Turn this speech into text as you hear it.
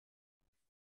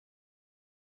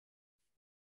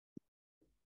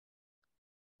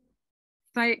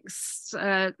Thanks.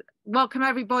 Welcome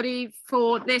everybody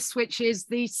for this, which is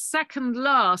the second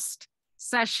last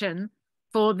session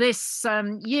for this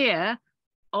year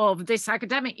of this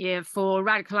academic year for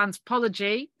radical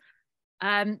anthropology.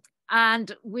 And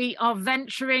we are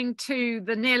venturing to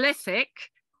the Neolithic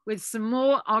with some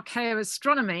more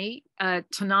archaeoastronomy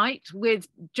tonight with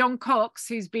John Cox,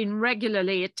 who's been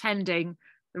regularly attending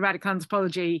the radical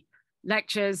anthropology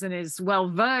lectures and is well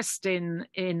versed in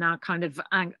our kind of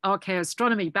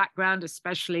archaeoastronomy background,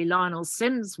 especially Lionel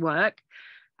Sims' work.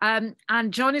 And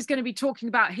John is going to be talking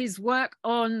about his work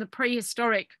on the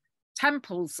prehistoric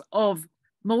temples of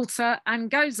Malta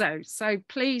and Gozo. So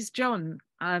please, John,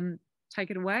 take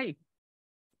it away.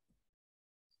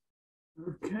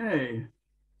 Okay.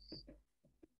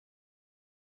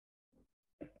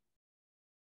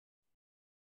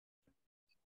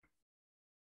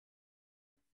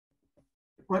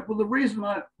 Right. Well, the reason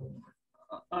I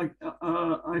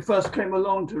first came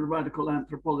along to radical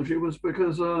anthropology was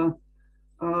because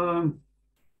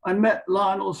I met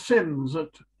Lionel Sims at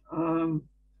a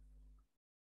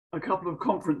couple of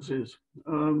conferences,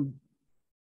 and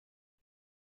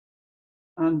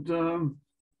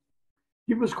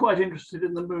he was quite interested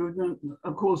in the moon. And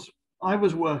of course, I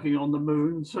was working on the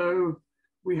moon, so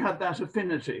we had that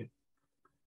affinity.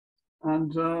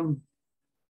 And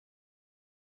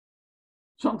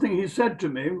something he said to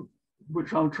me,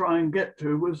 which I'll try and get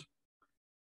to, was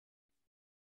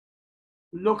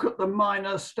look at the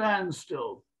minor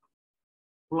standstill.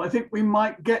 Well, I think we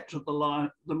might get to the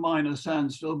minor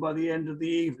standstill by the end of the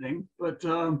evening, but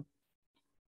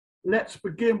let's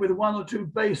begin with one or two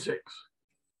basics.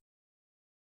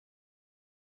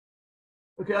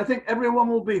 Okay, I think everyone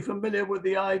will be familiar with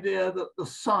the idea that the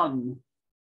sun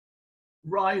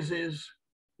rises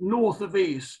north of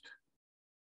east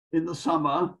in the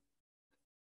summer,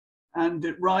 and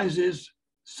it rises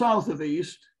south of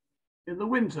east in the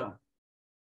winter.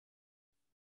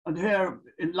 And here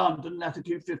in London,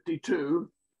 latitude 52,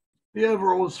 the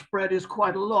overall spread is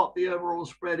quite a lot. The overall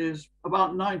spread is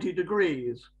about 90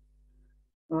 degrees.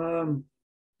 June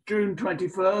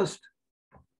 21st,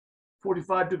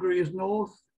 45 degrees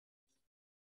north.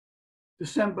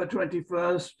 December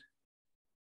 21st,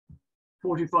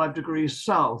 45 degrees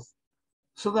south.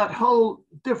 So that whole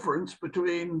difference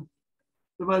between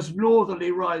the most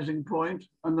northerly rising point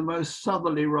and the most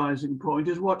southerly rising point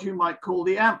is what you might call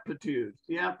the amplitude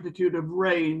of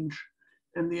range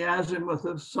in the azimuth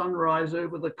of sunrise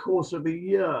over the course of a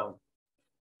year.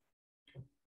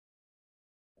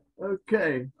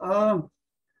 Okay. Now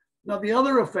the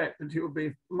other effect that you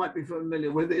might be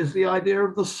familiar with is the idea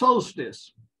of the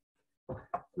solstice.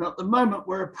 Now, at the moment,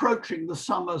 we're approaching the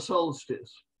summer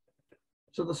solstice.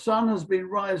 So the sun has been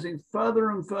rising further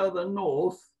and further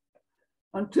north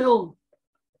until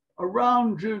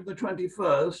around June the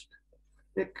 21st,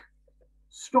 it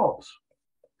stops.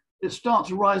 It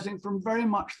starts rising from very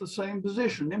much the same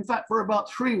position. In fact, for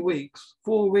about 3 weeks,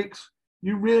 4 weeks,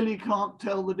 you really can't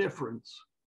tell the difference.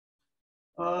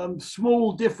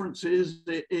 Small differences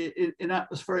in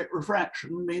atmospheric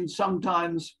refraction mean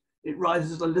sometimes it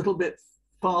rises a little bit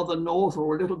farther north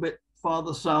or a little bit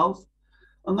farther south.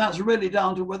 And that's really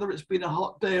down to whether it's been a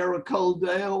hot day or a cold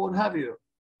day or what have you.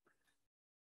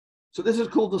 So this is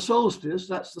called the solstice,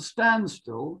 that's the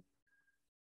standstill.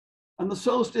 And the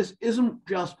solstice isn't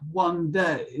just one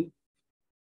day.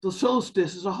 The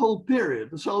solstice is a whole period.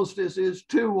 The solstice is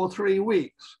 2 or 3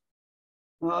 weeks.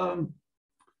 How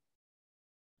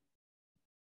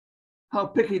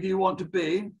picky do you want to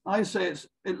be? I say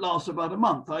it lasts about a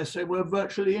month. I say we're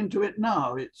virtually into it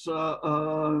now. It's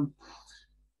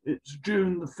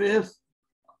June the 5th.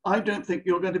 I don't think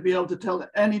you're going to be able to tell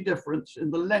any difference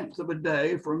in the length of a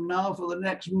day from now for the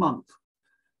next month.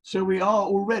 So we are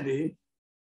already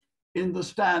in the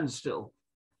standstill.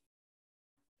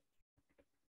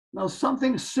 Now,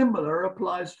 something similar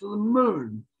applies to the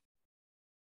moon.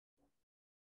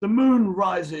 The moon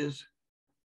rises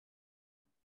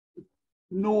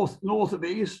north of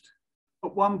east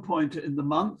at one point in the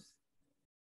month,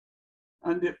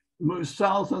 and it moves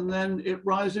south, and then it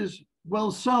rises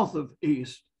well south of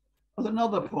east at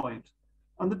another point.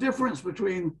 And the difference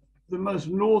between the most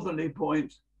northerly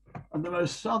point and the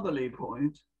most southerly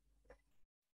point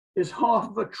is half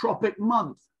of a tropic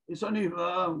month. It's only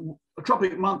a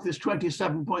tropic month is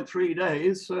 27.3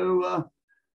 days, so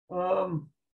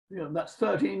that's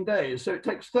 13 days. So it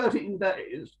takes 13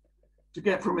 days to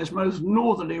get from its most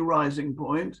northerly rising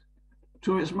point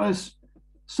to its most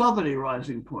southerly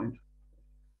rising point.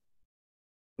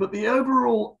 But the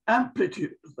overall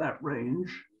amplitude of that range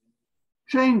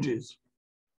changes.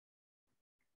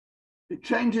 It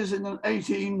changes in an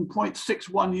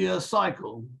 18.61 year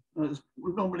cycle. It's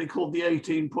normally called the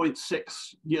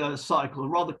 18.6 year cycle,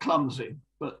 rather clumsy,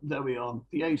 but there we are,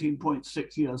 the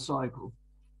 18.6 year cycle.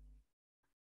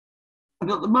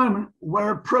 And at the moment,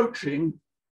 we're approaching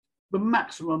the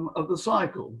maximum of the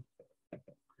cycle.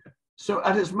 So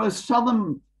at its most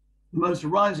southernmost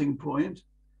rising point,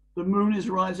 the moon is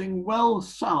rising well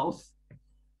south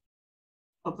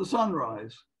of the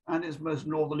sunrise, and its most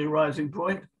northerly rising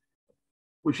point,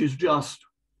 which is just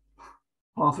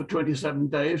half of 27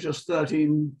 days, just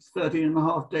 13 and a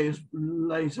half days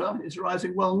later, is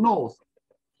rising well north.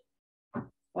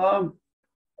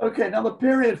 Okay, now the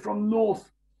period from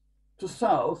north to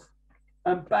south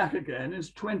and back again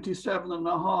is 27 and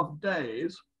a half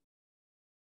days.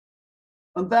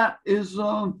 And that is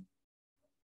 2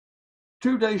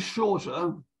 days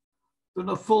shorter than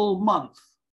a full month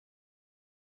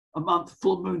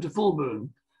full moon to full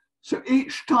moon. So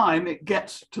each time it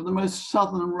gets to the most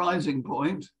southern rising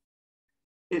point,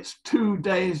 it's 2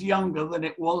 days younger than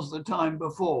it was the time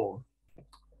before.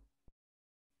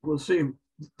 We'll see,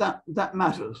 that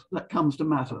matters, that comes to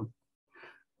matter.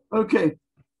 Okay,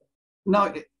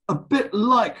 now a bit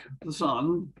like the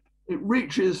sun, it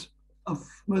reaches a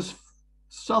most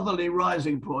southerly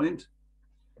rising point,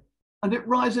 and it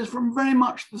rises from very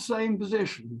much the same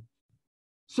position,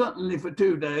 certainly for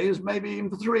 2 days, maybe even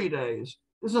for 3 days.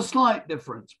 There's a slight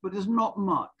difference, but it's not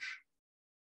much.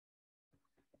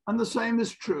 And the same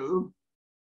is true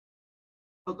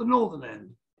at the northern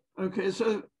end. Okay,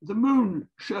 so the moon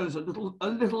shows a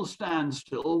little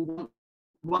standstill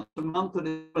once a month at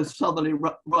its most southerly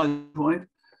rising point,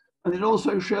 and it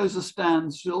also shows a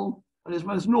standstill at its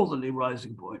most northerly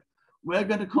rising point. We're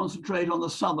going to concentrate on the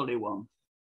southerly one.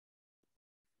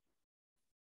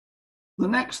 The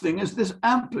next thing is this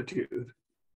amplitude.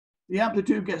 The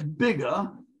amplitude gets bigger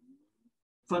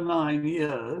for 9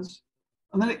 years,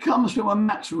 and then it comes to a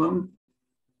maximum.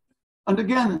 And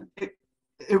again, it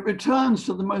returns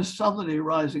to the most southerly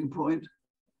rising point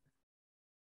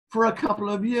for a couple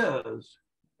of years.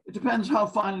 It depends how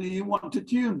finely you want to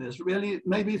tune this, really,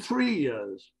 maybe 3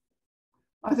 years.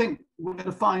 I think we're going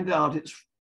to find out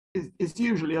it's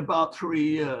usually about 3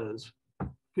 years,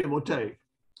 give or take.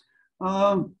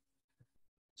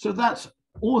 So that's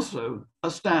also a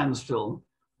standstill,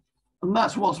 and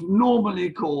that's what's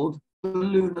normally called the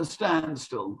lunar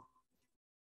standstill.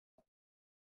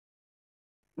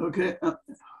 Okay,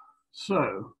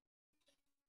 so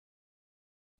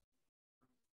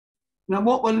now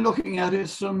what we're looking at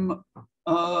is some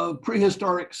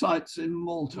prehistoric sites in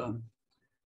Malta,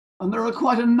 and there are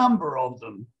quite a number of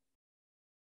them.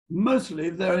 Mostly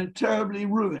they're terribly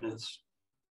ruinous.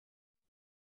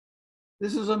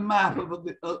 This is a map of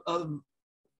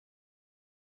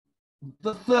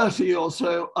the 30 or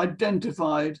so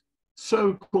identified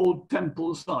so-called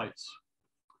temple sites.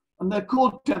 And they're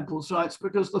called temple sites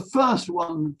because the first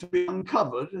one to be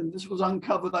uncovered, and this was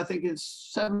uncovered, I think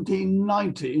it's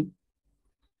 1790,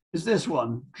 is this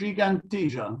one,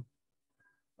 Ggantija.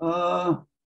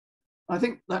 I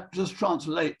think that just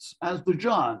translates as the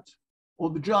giant, or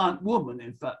the giant woman,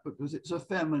 in fact, because it's a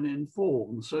feminine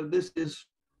form. So this is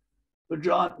the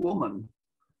giant woman.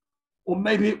 Or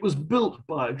maybe it was built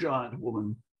by a giant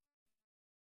woman.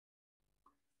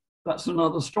 That's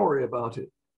another story about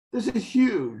it. This is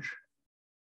huge.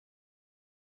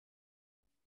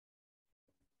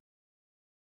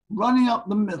 Running up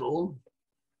the middle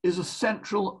is a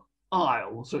central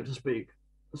aisle, so to speak,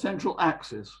 a central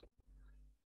axis.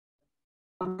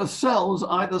 And the cells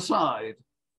either side.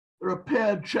 There are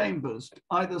paired chambers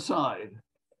either side.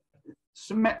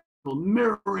 Symmetrical,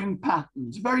 mirroring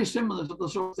patterns, very similar to the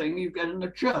sort of thing you get in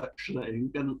a church. There, you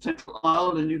get a central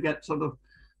aisle and you get sort of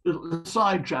little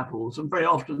side chapels, and very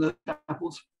often the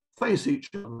chapels face each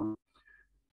other.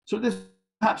 So this is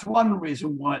perhaps one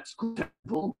reason why it's called a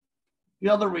temple. The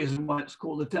other reason why it's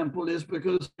called a temple is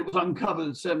because it was uncovered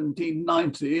in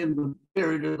 1790 in the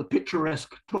period of the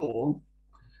picturesque tour.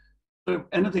 So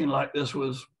anything like this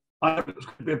was either it was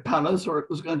going to be a palace or it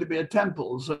was going to be a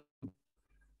temple. So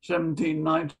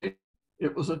 1790,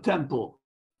 it was a temple.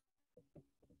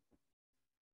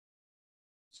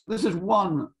 So this is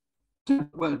one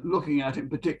temple we're looking at in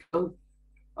particular.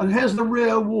 And here's the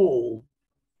rear wall.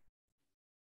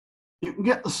 You can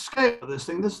get the scale of this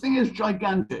thing. This thing is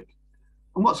gigantic.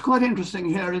 And what's quite interesting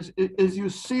here is you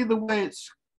see the way it's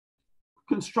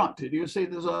constructed. You see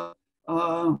there's a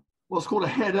what's called a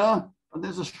header, and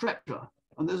there's a stretcher,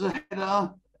 and there's a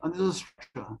header, and there's a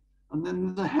stretcher, and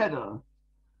then there's a header.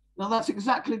 Now that's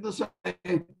exactly the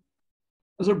same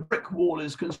as a brick wall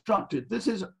is constructed. This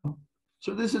is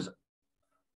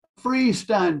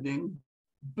freestanding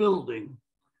building.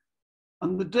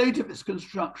 And the date of its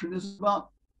construction is about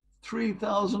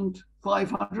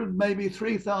 3,500, maybe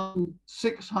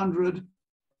 3,600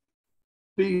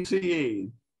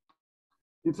 BCE.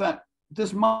 In fact,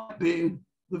 this might be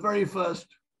the very first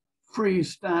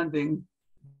freestanding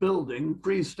building,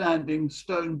 freestanding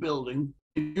stone building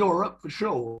in Europe for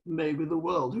sure, maybe the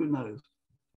world, who knows.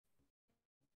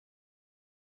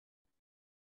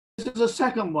 This is the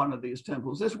second one of these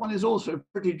temples. This one is also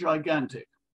pretty gigantic.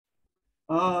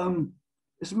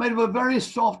 It's made of a very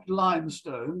soft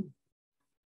limestone.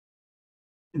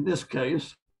 In this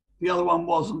case, the other one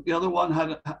wasn't. The other one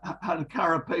had a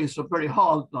carapace of very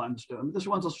hard limestone. This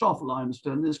one's a soft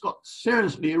limestone. It's got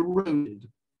seriously eroded.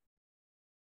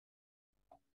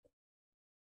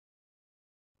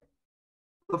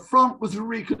 The front was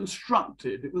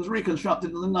reconstructed. It was reconstructed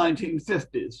in the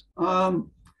 1950s.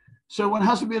 So one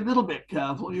has to be a little bit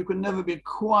careful. You can never be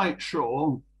quite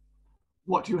sure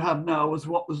what you have now is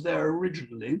what was there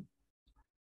originally.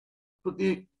 But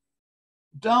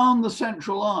down the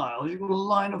central aisle, you've got a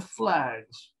line of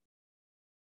flags.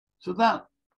 So that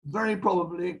very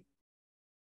probably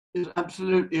is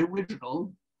absolutely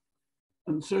original.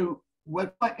 And so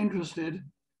we're quite interested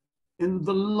in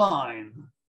the line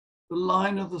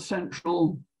of the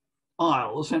central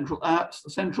aisle, the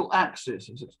central axis,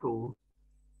 as it's called.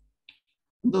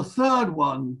 The third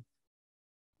one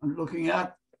I'm looking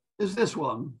at is this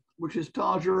one, which is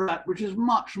Ggantija, which is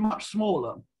much, much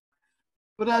smaller.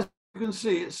 But as you can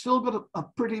see, it's still got a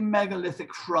pretty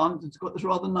megalithic front. It's got this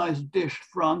rather nice dished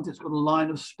front. It's got a line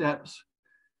of steps.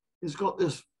 It's got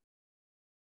this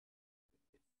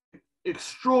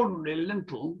extraordinary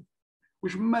lintel,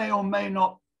 which may or may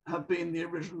not have been the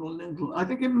original lintel. I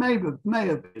think it may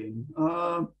have been.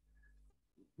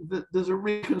 There's a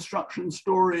reconstruction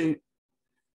story,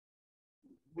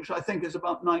 which I think is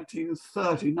about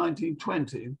 1930,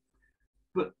 1920.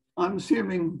 But I'm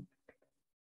assuming,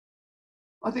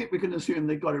 I think we can assume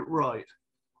they got it right.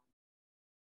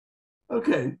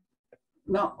 Okay,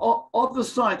 now of the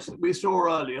sites that we saw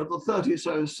earlier, the 30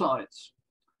 so sites,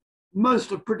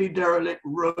 most are pretty derelict,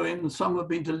 ruined. Some have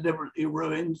been deliberately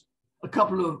ruined. A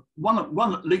couple of,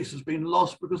 one at least has been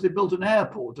lost because they built an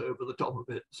airport over the top of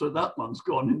it. So that one's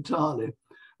gone entirely.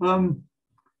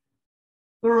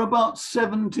 There are about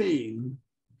 17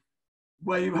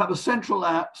 where you have a central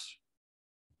apse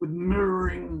with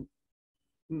mirroring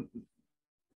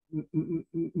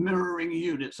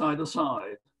units either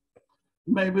side.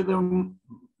 Maybe and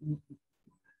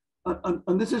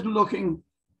this is looking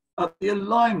at the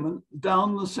alignment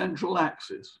down the central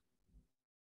axis.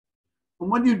 And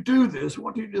when you do this,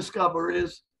 what you discover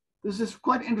is there's this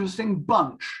quite interesting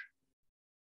bunch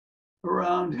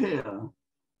around here.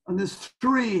 And there's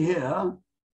three here: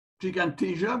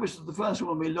 Ggantija, which is the first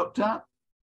one we looked at;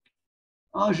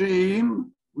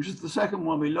 Agrarian, which is the second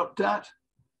one we looked at;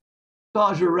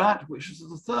 Courtyard, which is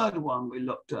the third one we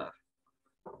looked at.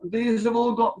 These have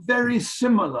all got very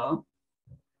similar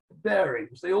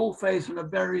bearings. They all face in a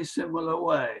very similar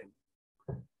way.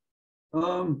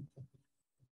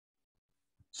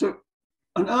 So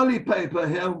an early paper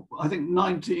here, I think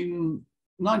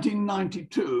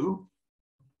 1992,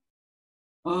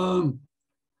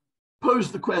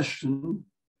 posed the question,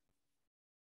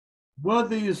 were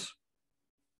these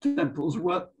temples,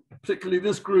 particularly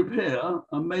this group here,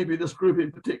 and maybe this group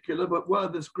in particular, but were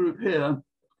this group here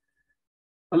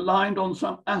aligned on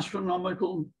some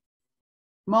astronomical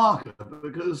marker?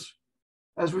 Because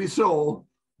as we saw,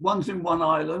 one's in one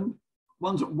island,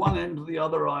 one's at one end of the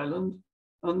other island,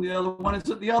 and the other one is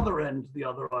at the other end of the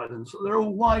other island. So they're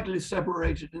all widely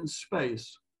separated in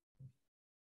space.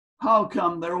 How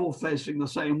come they're all facing the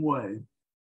same way?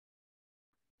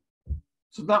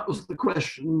 So that was the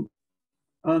question.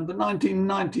 And the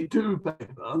 1992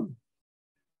 paper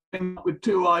came up with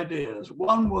two ideas.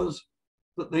 One was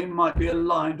that they might be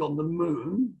aligned on the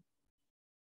moon,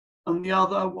 and the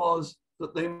other was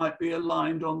that they might be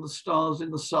aligned on the stars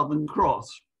in the Southern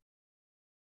Cross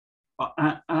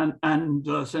and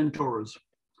Centaurus.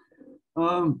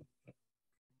 The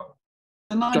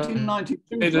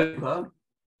 1992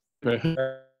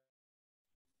 paper,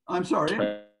 I'm sorry,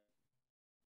 the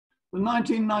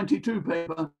 1992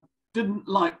 paper didn't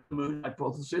like the moon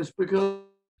hypothesis because,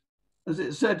 as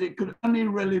it said, it could only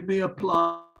really be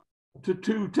applied to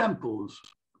two temples.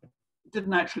 It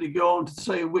didn't actually go on to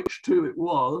say which two it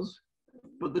was,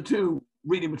 but the two,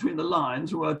 reading between the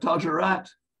lines, were Courtyard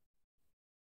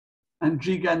and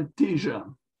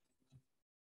Ggantija.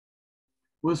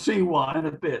 We'll see why in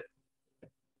a bit.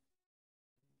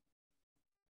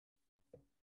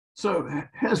 So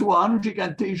here's one,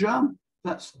 Ggantija.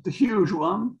 That's the huge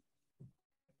one.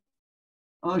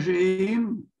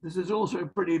 Ggantija, this is also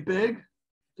pretty big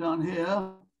down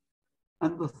here.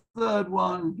 And the third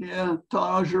one here,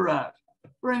 Courtyard.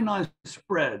 Very nice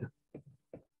spread.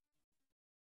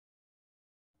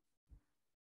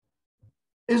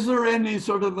 Is there any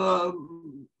sort of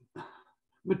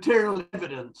material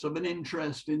evidence of an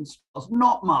interest in stars?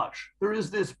 Not much. There is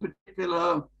this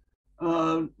particular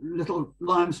little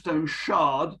limestone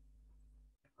shard.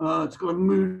 It's got a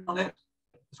moon on it.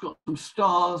 It's got some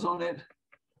stars on it.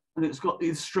 And it's got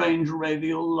these strange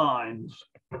radial lines.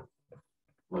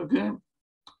 Okay.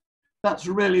 That's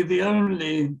really the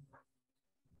only,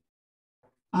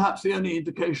 perhaps the only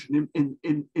indication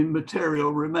in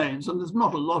material remains. And there's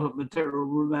not a lot of material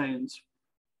remains,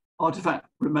 artifact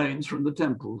remains from the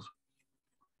temples.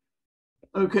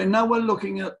 Okay, now we're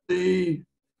looking at the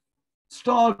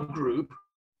star group,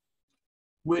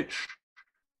 which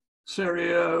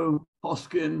Serio,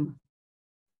 Hoskin,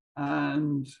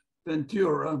 and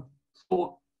Ventura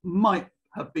thought might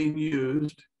have been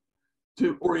used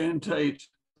to orientate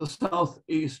the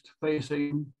southeast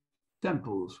facing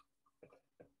temples.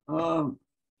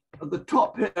 At the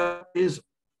top here is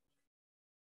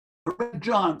a red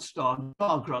giant star,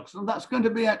 star crux, and that's going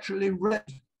to be actually red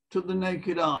to the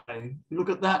naked eye. You look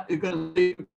at that, you're going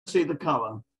to see the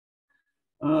color.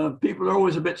 People are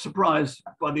always a bit surprised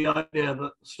by the idea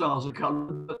that stars are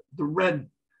colored, but the red,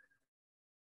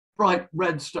 bright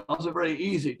red stars are very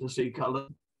easy to see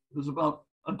colored. There's about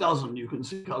a dozen you can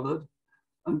see colored,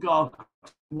 and Garg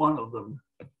is one of them.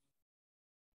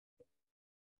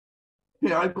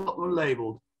 Here, I've got them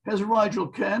labeled. Here's Rigel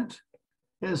Kent.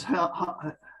 Here's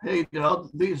Courtyard.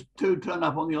 These two turn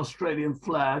up on the Australian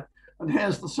flag. And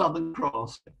here's the Southern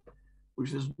Cross,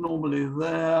 which is normally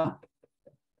there,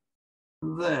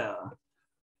 there.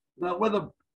 Now,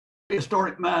 whether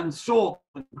prehistoric man saw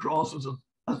the cross as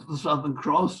the Southern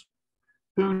Cross,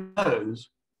 who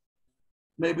knows?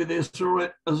 Maybe they saw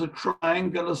it as a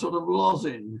triangular sort of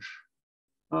lozenge,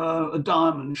 a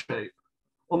diamond shape.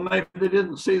 Or maybe they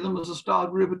didn't see them as a star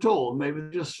group at all. Maybe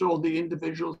they just saw the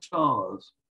individual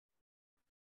stars.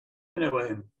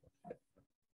 Anyway,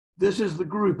 this is the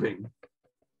grouping.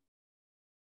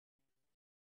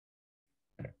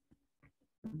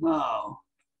 Now,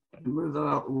 move that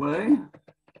out of the way.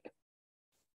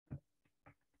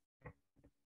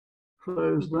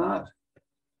 Close that.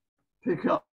 Pick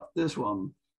up this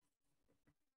one.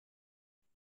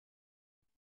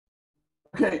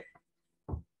 Okay.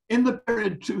 In the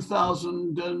period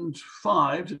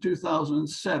 2005 to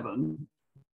 2007,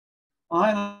 I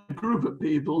and a group of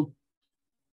people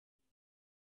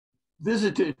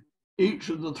visited each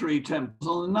of the three temples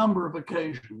on a number of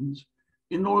occasions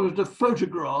in order to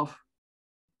photograph,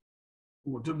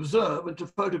 or to observe and to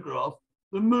photograph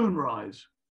the moonrise.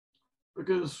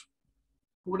 Because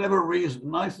for whatever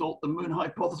reason, I thought the moon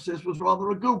hypothesis was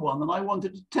rather a good one, and I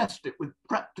wanted to test it with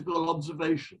practical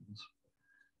observations.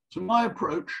 So my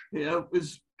approach here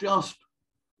was just,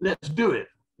 let's do it.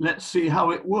 Let's see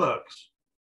how it works.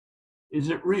 Is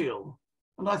it real?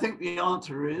 And I think the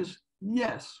answer is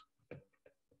yes.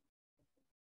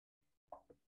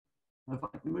 If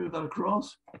I can move that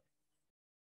across.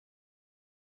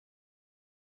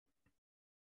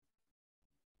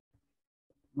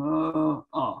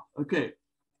 Okay.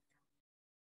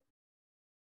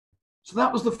 So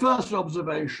that was the first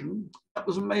observation. That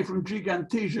was made from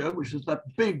Ggantija, which is that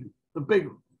the big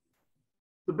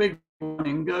one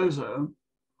in Gozo.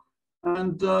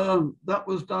 And that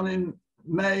was done in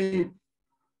May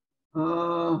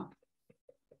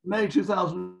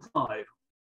 2005.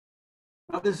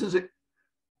 Now this is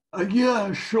a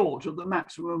year short of the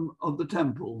maximum of the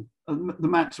temple, the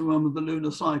maximum of the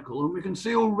lunar cycle. And we can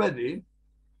see already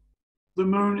the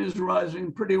moon is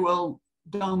rising pretty well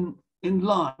down in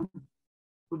line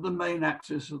with the main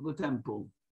axis of the temple.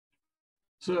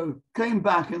 So came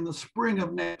back in the spring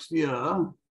of next year.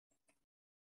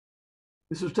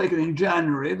 This was taken in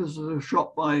January. This is a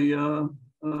shot by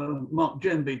Mark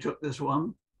Genby took this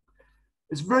one.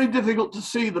 It's very difficult to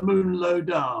see the moon low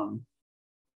down.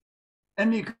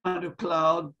 Any kind of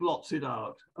cloud blots it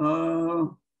out.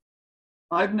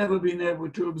 I've never been able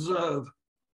to observe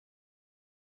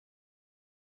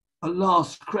a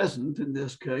last crescent in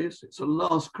this case. It's a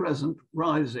last crescent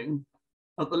rising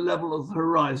at the level of the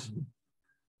horizon.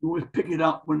 You always pick it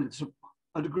up when it's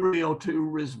a degree or two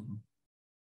risen.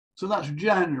 So that's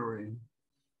January.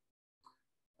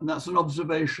 And that's an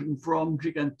observation from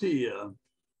Ggantija.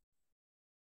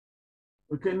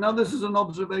 Okay, now this is an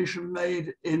observation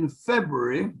made in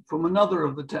February from another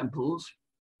of the temples.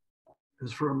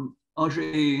 It's from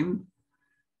Ggantija.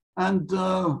 And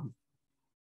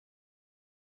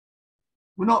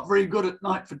We're not very good at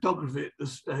night photography at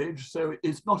this stage, so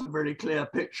it's not a very clear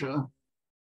picture.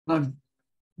 I've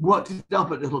worked it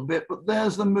up a little bit, but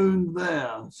there's the moon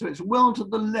there. So it's well to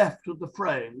the left of the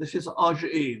frame. This is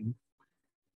Ggantija.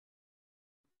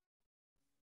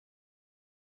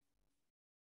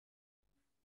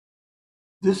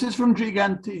 This is from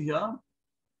Ggantija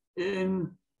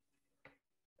in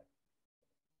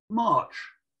March.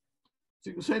 So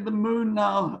you can say the moon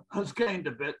now has gained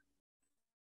a bit.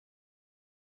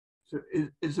 So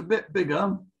it's a bit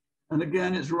bigger. And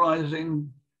again, it's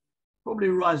rising, probably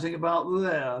rising about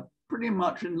there, pretty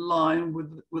much in line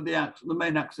with the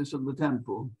main axis of the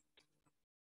temple.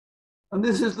 And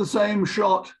this is the same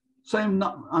shot, I'm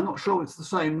not sure it's the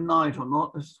same night or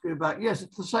not. Let's go back. Yes,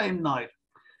 it's the same night.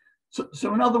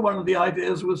 So another one of the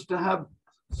ideas was to have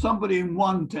somebody in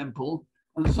one temple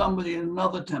and somebody in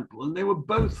another temple, and they were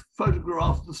both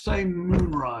photographed the same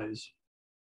moonrise.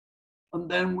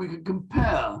 And then we could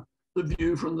compare the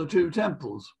view from the two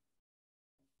temples.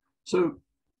 So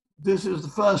this is the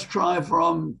first try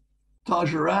from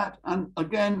Ggantija, and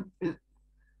again,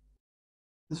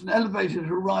 there's an elevated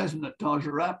horizon at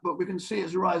Ggantija, but we can see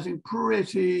it's rising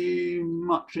pretty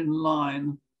much in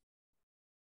line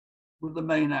with the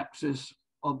main axis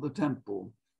of the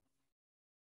temple.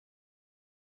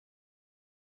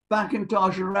 Back in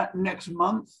Ggantija next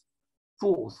month,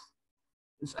 4th,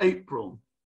 it's April.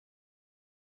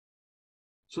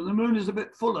 So the moon is a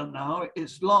bit fuller now,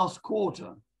 it's last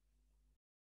quarter.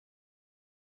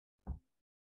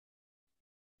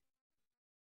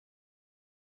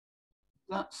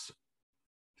 That's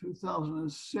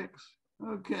 2006,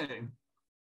 okay.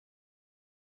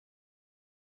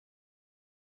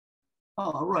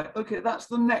 Oh, right, okay, that's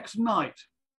the next night.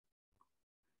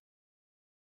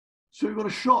 So we've got a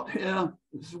shot here,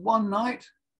 this is one night,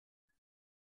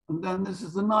 and then this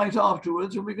is the night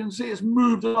afterwards, and we can see it's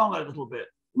moved along a little bit.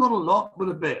 Not a lot, but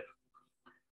a bit.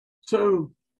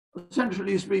 So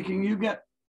essentially speaking, you get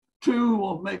 2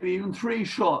 or maybe even 3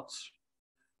 shots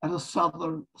at a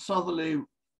southerly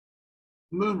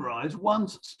moonrise.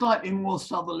 One's slightly more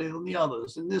southerly than the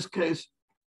others. In this case,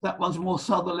 that one's more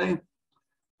southerly.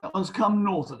 That one's come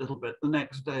north a little bit the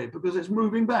next day because it's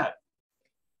moving back.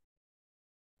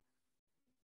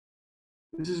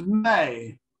 This is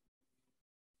May.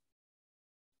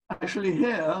 Actually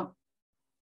here,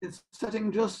 it's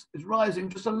rising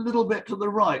just a little bit to the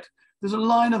right. There's a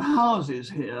line of houses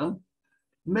here.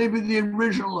 Maybe the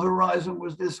original horizon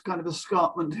was this kind of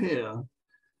escarpment here.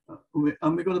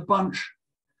 And we got a bunch.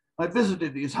 I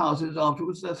visited these houses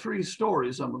afterwards. They're 3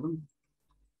 stories, some of them.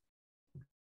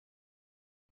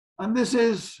 And this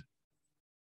is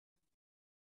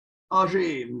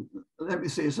Ggantija. Let me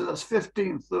see. So that's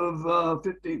 15th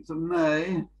of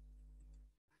May.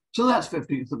 So that's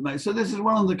 15th of May. So this is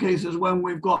one of the cases when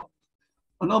we've got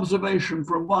an observation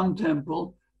from one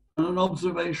temple and an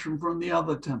observation from the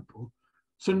other temple.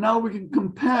 So now we can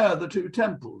compare the 2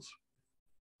 temples,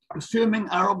 assuming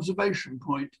our observation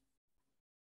point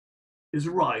is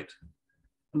right.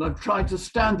 And I've tried to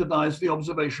standardize the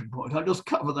observation point. I'll just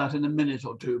cover that in a minute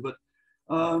or 2. But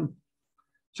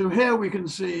so here we can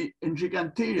see in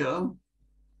Ggantija,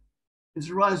 it's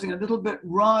rising a little bit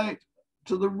right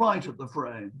to the right of the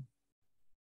frame.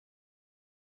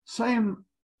 Same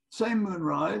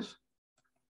moonrise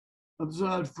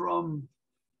observed from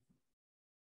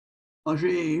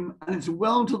Ggantija, and it's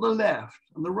well to the left,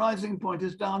 and the rising point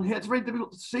is down here. It's very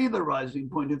difficult to see the rising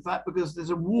point, in fact, because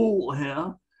there's a wall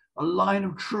here, a line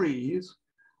of trees,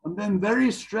 and then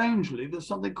very strangely, there's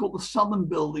something called the southern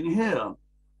building here.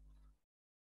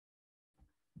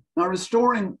 Now,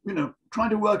 restoring, trying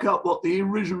to work out what the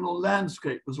original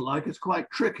landscape was like is quite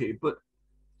tricky, but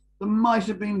there might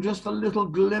have been just a little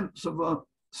glimpse of a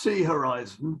sea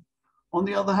horizon. On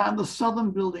the other hand, the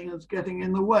southern building is getting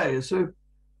in the way. So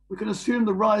we can assume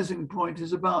the rising point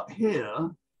is about here,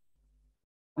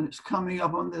 and it's coming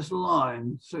up on this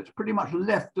line. So it's pretty much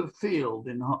left of field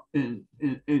in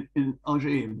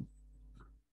Ggantija.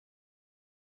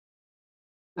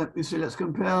 Let me see, let's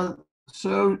compare.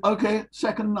 So, okay,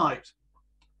 second night.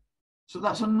 So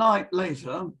that's a night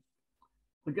later.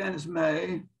 Again, it's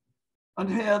May. And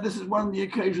here, this is one of the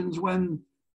occasions when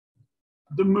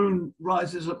the moon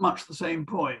rises at much the same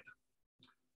point.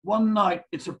 One night,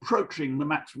 it's approaching the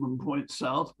maximum point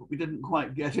south, but we didn't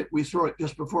quite get it. We saw it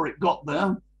just before it got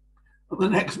there. But the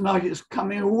next night, it's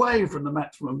coming away from the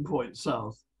maximum point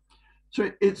south.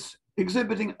 So it's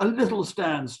exhibiting a little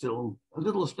standstill. A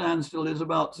little standstill is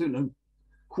about,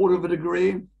 quarter of a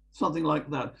degree, something like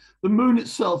that. The moon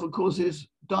itself, of course, is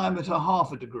diameter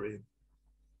half a degree.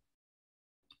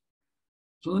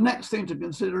 So the next thing to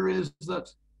consider is that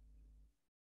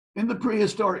In the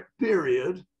prehistoric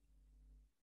period,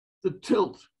 the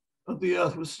tilt of the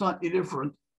Earth was slightly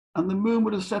different, and the moon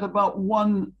would have the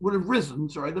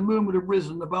moon would have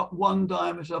risen about one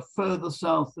diameter further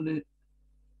south than it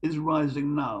is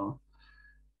rising now.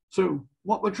 So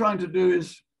what we're trying to do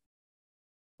is,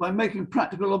 by making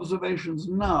practical observations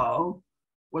now,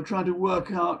 we're trying to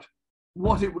work out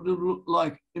what it would have looked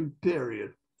like in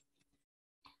period.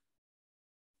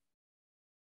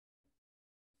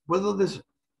 Whether this,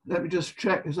 let me just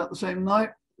check, is that the same night?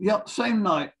 Yep, same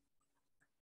night.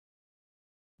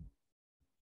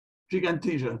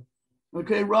 Ggantija.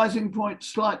 Okay, rising point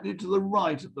slightly to the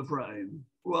right of the frame.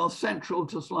 Well, central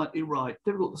to slightly right.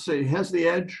 Difficult to see. Here's the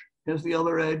edge, here's the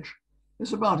other edge.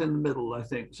 It's about in the middle, I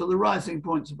think. So the rising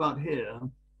point's about here.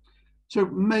 So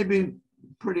maybe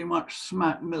pretty much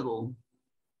smack middle.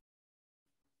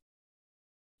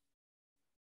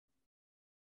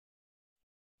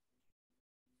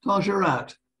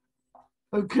 Courtyard.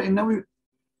 Okay, now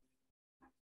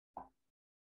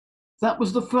that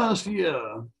was the first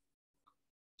year.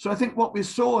 So I think what we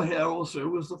saw here also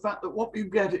was the fact that what you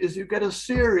get is you get a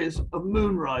series of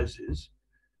moonrises.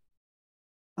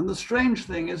 And the strange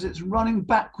thing is it's running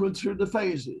backwards through the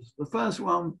phases. The first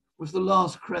one was the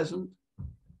last crescent.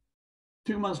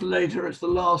 2 months later, it's the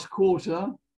last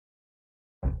quarter.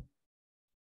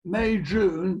 May,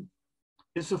 June,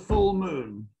 it's a full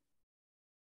moon.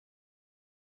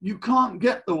 You can't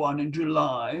get the one in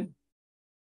July,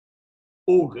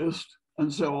 August,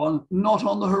 and so on, not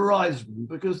on the horizon,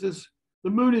 because the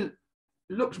moon it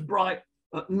looks bright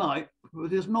at night,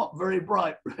 but it's not very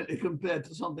bright really compared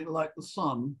to something like the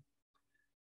sun.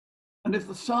 And if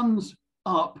the sun's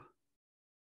up,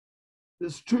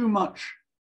 there's too much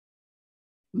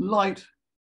light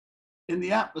in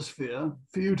the atmosphere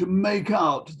for you to make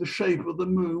out the shape of the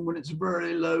moon when it's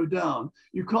very low down.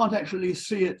 You can't actually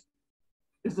see it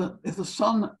if the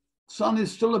sun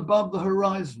is still above the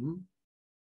horizon.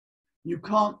 You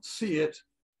can't see it.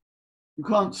 You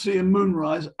can't see a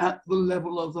moonrise at the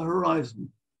level of the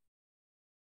horizon.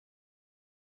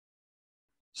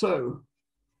 So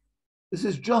this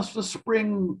is just a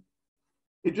spring.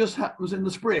 It just happens in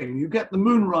the spring. You get the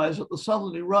moonrise at the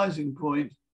southerly rising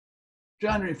point,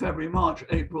 January, February, March,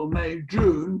 April, May,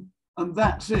 June, and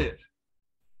that's it.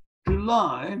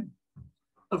 July,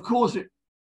 of course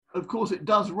it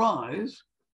does rise,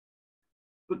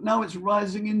 but now it's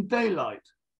rising in daylight.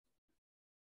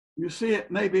 You see it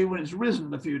maybe when it's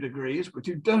risen a few degrees, but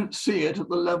you don't see it at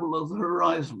the level of the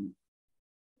horizon.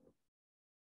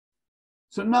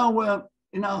 So now we're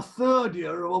in our third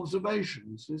year of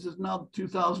observations. This is now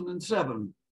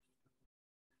 2007.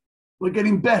 We're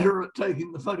getting better at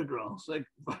taking the photographs. The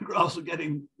photographs are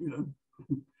getting,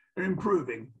 they're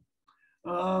improving.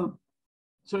 So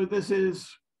this is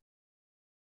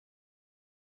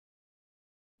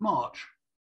March.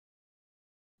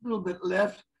 A little bit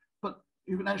left, but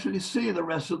you can actually see the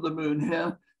rest of the moon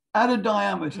here at a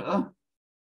diameter.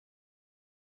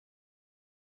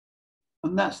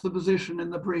 And that's the position in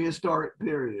the prehistoric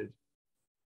period.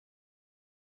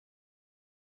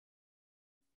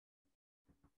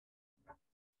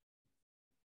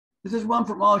 This is one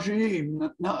from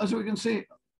Ggantija. Now, as we can see,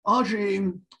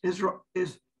 Ggantija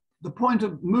is the point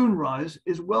of moonrise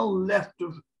is left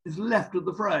of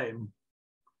the frame.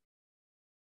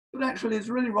 But actually, it's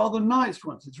really rather nice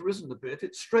once it's risen a bit.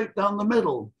 It's straight down the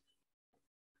middle.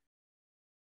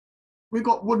 We've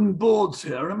got wooden boards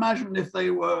here. Imagine if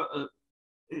they were,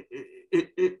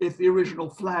 if the original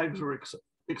flags were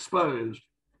exposed.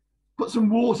 Put some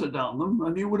water down them,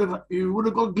 and you would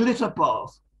have got glitter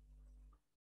path.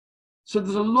 So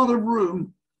there's a lot of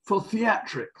room for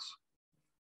theatric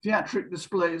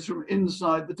displays from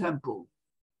inside the temple.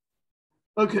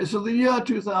 Okay, so the year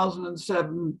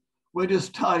 2007, we're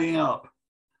just tidying up.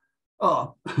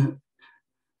 Oh, and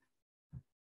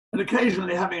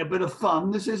occasionally having a bit of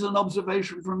fun. This is an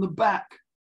observation from the back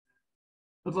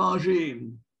of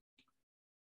Ggantija.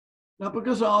 Now,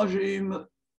 because Ggantija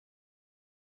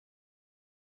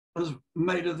is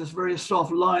made of this very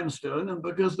soft limestone, and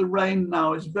because the rain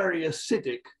now is very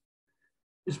acidic,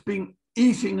 it's been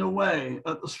eating away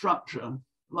at the structure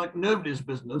like nobody's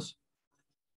business.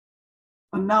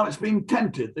 And now it's being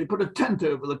tented. They put a tent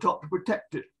over the top to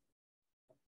protect it.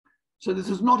 So this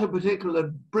is not a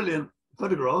particular brilliant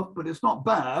photograph, but it's not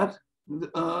bad.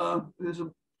 There's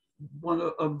one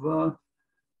of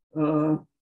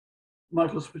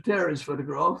Michael Spiteri's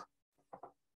photograph.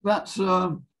 That's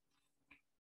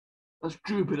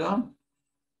Jupiter.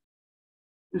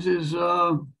 This is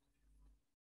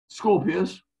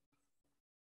Scorpius.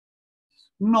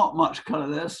 Not much color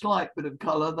there, slight bit of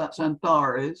color. That's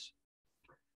Antares.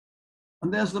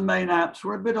 And there's the main apse.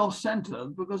 We're a bit off center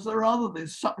because there are other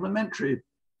these supplementary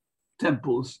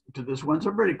temples to this one. It's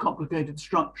a very complicated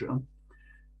structure,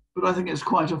 but I think it's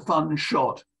quite a fun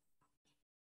shot.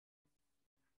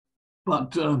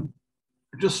 But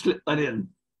just slip that in.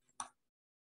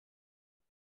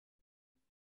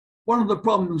 One of the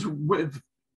problems with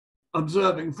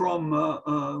observing from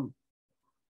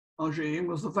Ggantija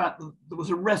was the fact that there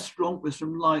was a restaurant with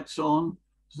some lights on,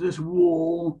 this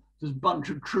wall, this bunch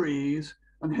of trees,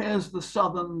 and here's the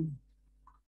southern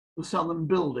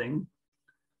building.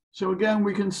 So again,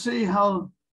 we can see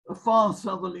how a far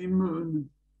southerly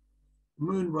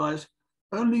moonrise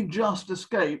only just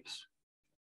escapes.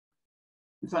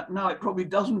 In fact, now it probably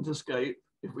doesn't escape.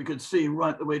 If we could see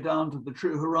right the way down to the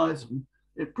true horizon,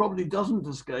 it probably doesn't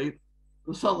escape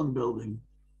the southern building.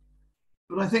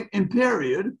 But I think in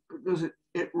period, because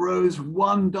it rose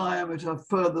one diameter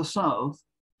further south,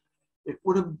 it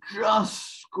would have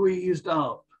just squeezed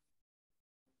out.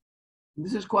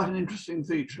 This is quite an interesting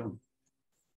feature.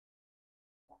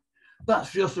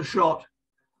 That's just a shot.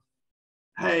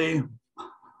 Hey,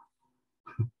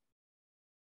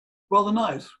 rather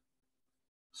nice.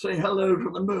 Say hello to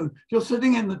the moon. You're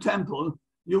sitting in the temple,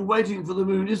 you're waiting for the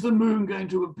moon. Is the moon going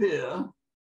to appear?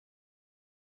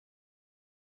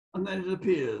 And then it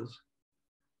appears.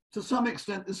 To some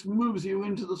extent, this moves you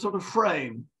into the sort of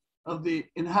frame of the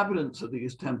inhabitants of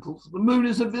these temples. The moon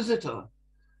is a visitor.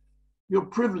 You're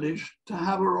privileged to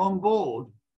have her on board.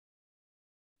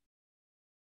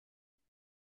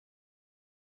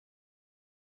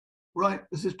 Right,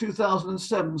 this is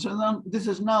 2007. So now, this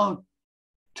is now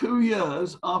 2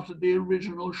 years after the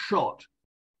original shot.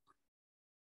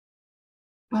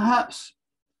 Perhaps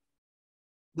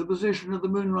the position of the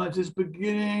moonrise is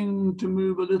beginning to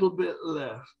move a little bit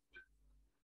left.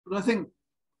 But I think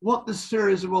what this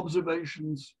series of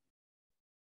observations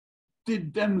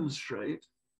did demonstrate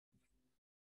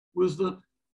was that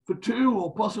for 2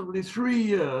 or possibly 3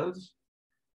 years,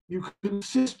 you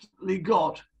consistently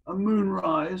got a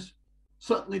moonrise,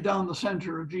 certainly down the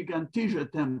center of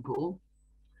Ggantija temple,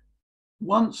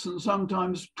 once and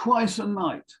sometimes twice a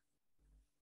night.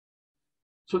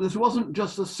 So this wasn't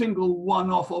just a single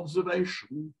one-off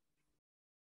observation.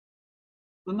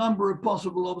 The number of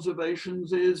possible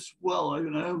observations is,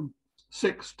 well,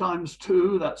 6 times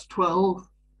 2, that's 12,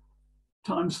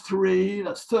 times 3,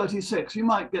 that's 36. You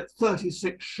might get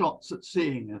 36 shots at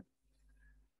seeing it.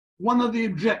 One of the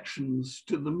objections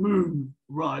to the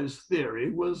moonrise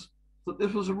theory was that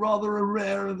this was rather a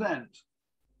rare event.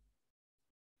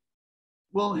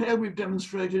 Well, here we've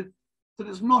demonstrated that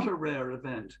it's not a rare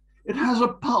event. It has a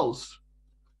pulse.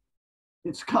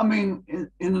 It's coming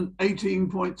in an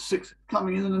 18.6,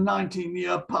 coming in a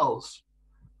 19-year pulse.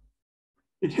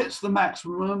 It hits the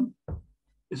maximum.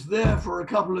 It's there for a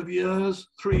couple of years,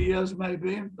 3 years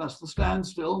maybe. That's the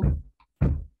standstill.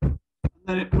 And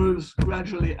then it moves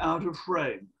gradually out of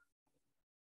frame.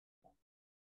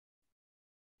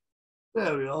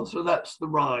 There we are. So that's the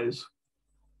rise.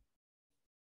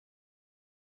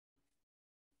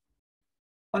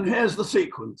 And here's the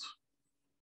sequence.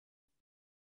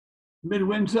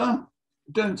 Midwinter,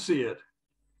 don't see it.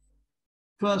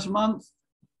 First month,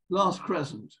 last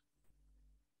crescent.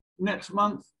 Next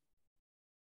month,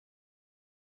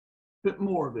 bit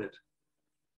more of it.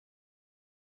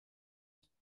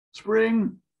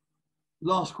 Spring,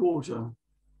 last quarter.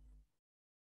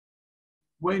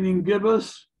 Waning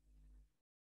gibbous,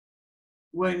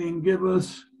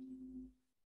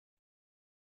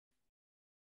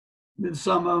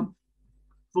 midsummer,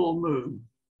 full moon.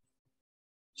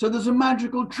 So there's a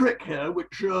magical trick here,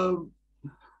 which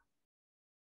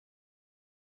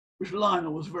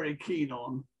Lionel was very keen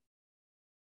on.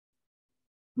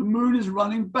 The moon is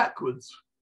running backwards.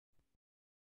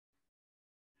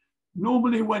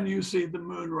 Normally when you see the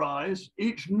moon rise,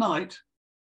 each night,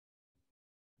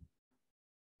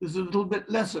 there's a little bit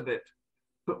less of it.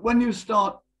 But when you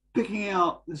start picking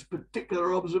out this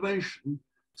particular observation,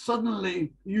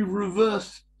 suddenly you've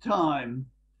reversed time.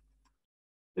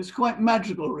 It's quite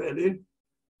magical, really.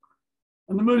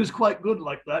 And the moon is quite good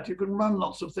like that. You can run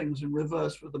lots of things in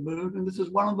reverse with the moon. And this is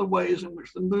one of the ways in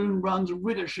which the moon runs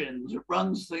widdershins. It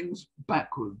runs things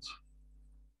backwards.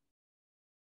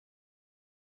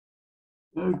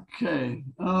 Okay,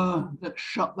 let's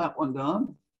shut that one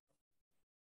down.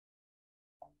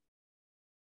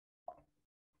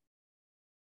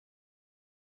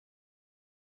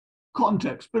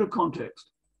 Context, bit of context.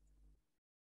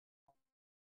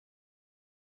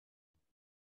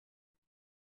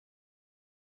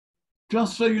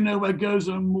 Just so you know where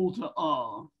Gozo and Malta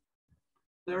are.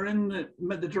 They're in the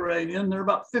Mediterranean. They're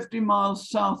about 50 miles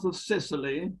south of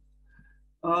Sicily.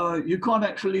 You can't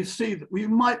actually see them. You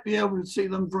might be able to see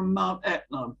them from Mount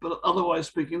Etna, but otherwise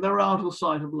speaking, they're out of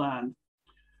sight of land.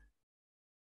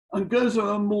 And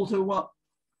Gozo and Malta were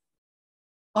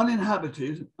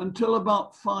uninhabited until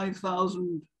about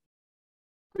 5000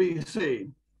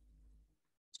 BC.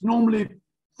 Normally,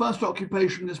 first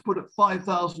occupation is put at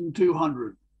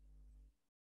 5200.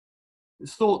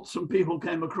 It's thought some people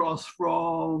came across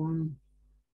from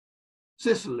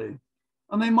Sicily,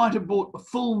 and they might have brought a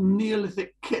full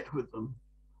Neolithic kit with them,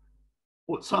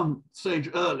 or at some stage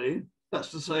early.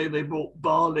 That's to say, they brought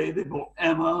barley, they brought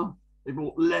emmer, they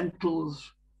brought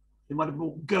lentils, they might have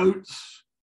brought goats.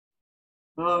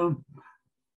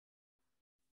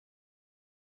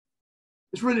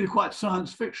 It's really quite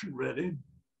science fiction, really.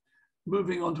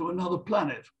 Moving on to another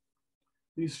planet,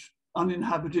 these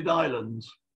uninhabited islands,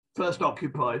 first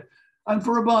occupied. And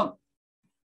for about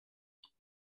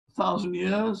 1,000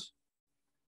 years,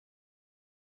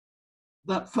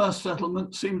 that first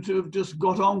settlement seemed to have just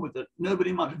got on with it.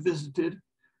 Nobody much visited.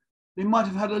 They might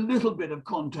have had a little bit of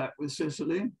contact with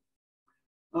Sicily.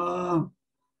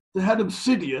 They had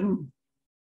obsidian,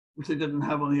 which they didn't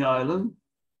have on the island.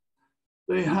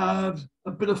 They had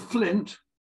a bit of flint,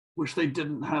 which they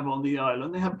didn't have on the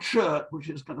island. They have chert, which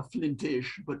is kind of flintish,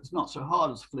 but it's not so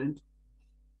hard as flint.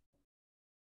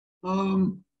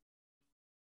 No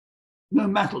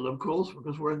metal, of course,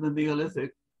 because we're in the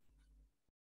Neolithic.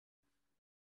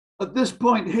 At this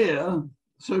point here,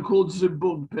 so-called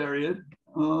Zibug period,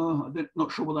 I'm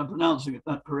not sure whether I'm pronouncing it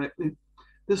that correctly,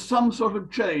 there's some sort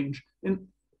of change.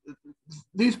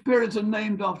 These periods are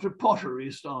named after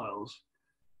pottery styles.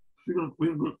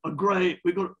 We've got a grey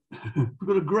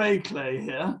clay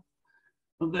here,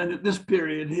 and then at this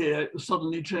period here, it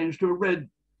suddenly changed to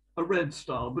a red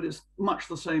style, but it's much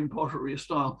the same pottery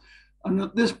style. And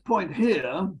at this point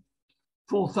here,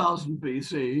 4000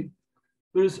 BC,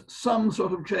 there's some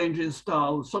sort of change in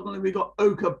style. Suddenly we got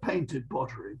ochre painted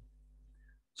pottery.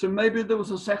 So maybe there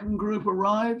was a second group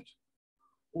arrived,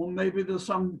 or maybe there's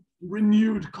some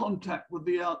renewed contact with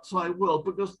the outside world,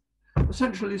 because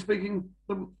essentially speaking,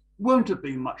 there won't have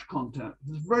been much contact.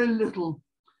 There's very little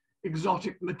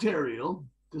exotic material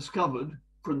discovered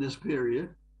from this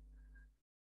period.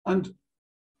 And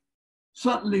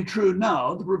certainly true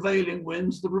now, the prevailing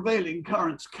winds, the prevailing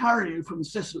currents carry you from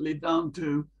Sicily down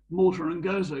to Malta and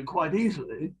Gozo quite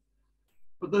easily.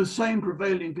 But those same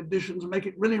prevailing conditions make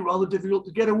it really rather difficult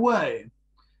to get away.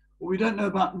 Well, we don't know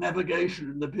about navigation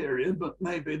in the period, but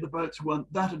maybe the boats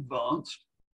weren't that advanced.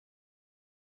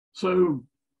 So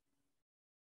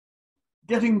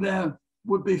getting there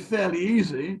would be fairly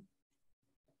easy.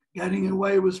 Getting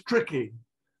away was tricky.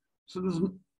 So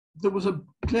there was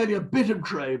clearly a bit of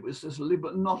trade with Sicily,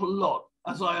 but not a lot,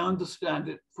 as I understand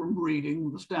it from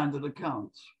reading the standard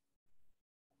accounts.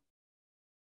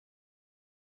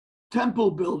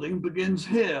 Temple building begins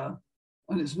here,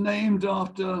 and it's named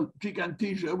after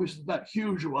Ggantija, which is that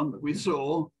huge one that we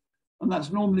saw, and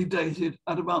that's normally dated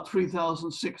at about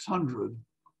 3600.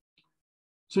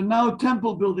 So now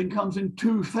temple building comes in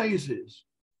two phases.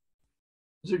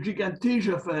 There's a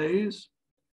Ggantija phase,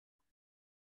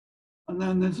 and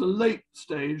then there's a late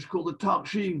stage called the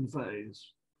Takshin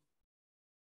phase.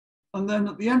 And then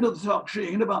at the end of the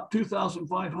Takshin, about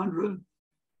 2500,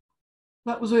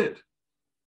 that was it.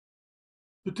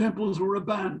 The temples were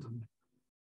abandoned.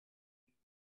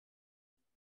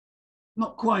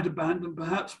 Not quite abandoned,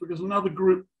 perhaps, because another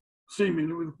group,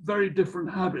 seemingly with very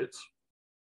different habits,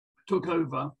 took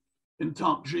over in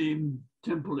Takshin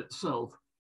temple itself.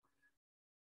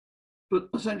 But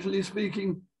essentially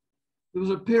speaking, there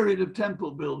was a period of temple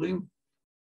building.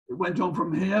 It went on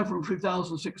from here, from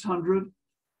 3600,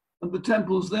 and the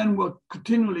temples then were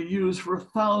continually used for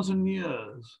 1,000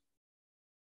 years.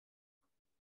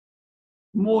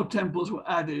 More temples were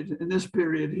added in this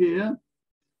period here,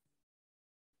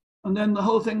 and then the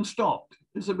whole thing stopped.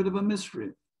 It's a bit of a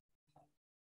mystery.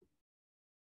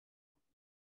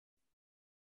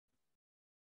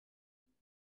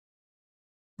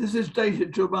 This is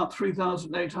dated to about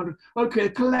 3800. Okay,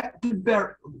 collective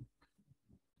burial.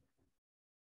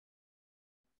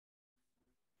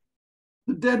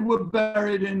 The dead were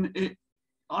buried in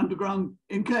underground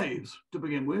in caves to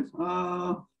begin with.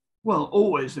 Well,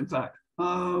 always, in fact.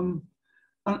 And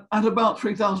at about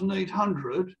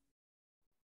 3800,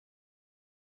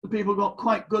 the people got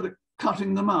quite good at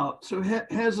cutting them out. So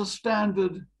here's a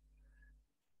standard,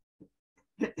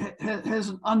 here's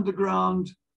an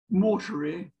underground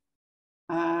mortuary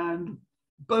and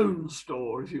bone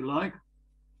store, if you like,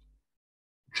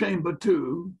 chamber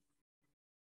 2.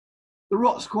 The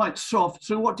rock's quite soft,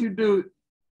 so what do?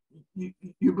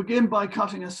 You begin by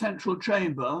cutting a central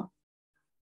chamber,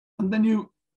 and then you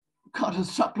cut a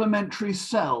supplementary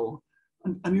cell,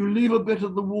 and you leave a bit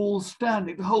of the wall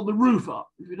standing to hold the roof up.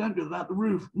 If you don't do that, the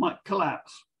roof might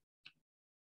collapse.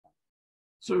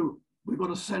 So we've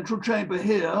got a central chamber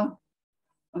here,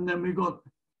 and then we've got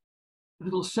a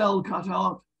little cell cut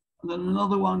out, and then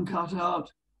another one cut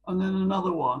out, and then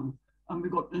another one, and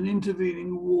we've got an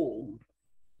intervening wall.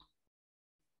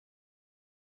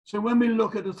 So when we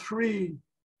look at a 3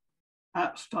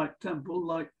 apse type temple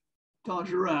like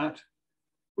Ggantija,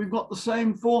 we've got the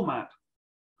same format.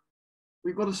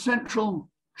 We've got a central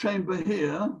chamber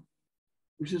here,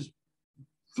 which is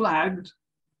flagged,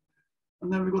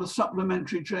 and then we've got a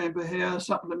supplementary chamber here, a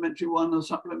supplementary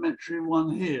one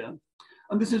here.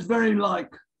 And this is very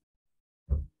like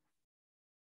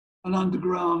an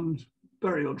underground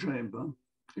burial chamber,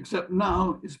 except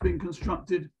now it's been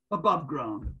constructed above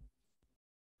ground.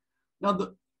 Now,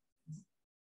 there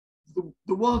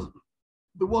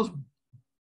was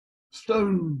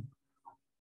stone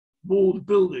walled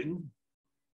building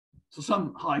to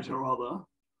some height or other,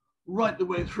 right the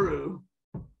way through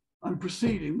and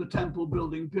preceding the temple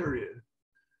building period.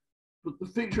 But the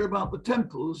feature about the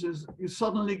temples is you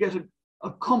suddenly get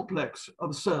a complex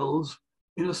of cells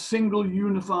in a single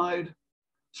unified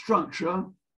structure.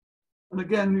 And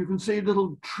again, you can see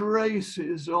little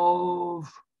traces of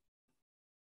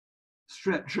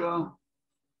stretcher,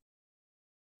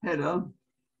 header,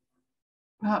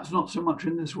 perhaps not so much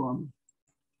in this one.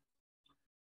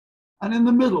 And in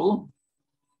the middle,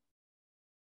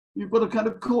 you've got a kind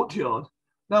of courtyard.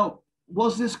 Now,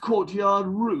 was this courtyard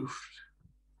roofed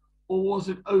or was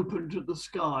it open to the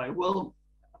sky? Well,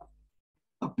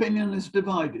 opinion is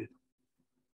divided.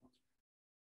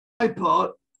 My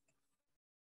part,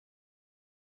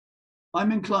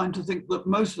 I'm inclined to think that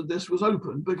most of this was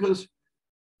open because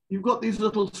you've got these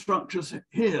little structures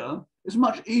here. It's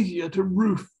much easier to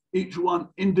roof each one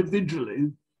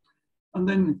individually. And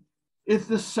then if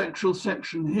this central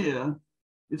section here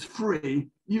is free,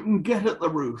 you can get at the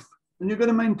roof. And you're going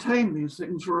to maintain these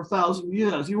things for 1,000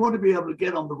 years. You want to be able to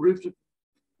get on the roof to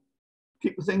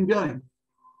keep the thing going.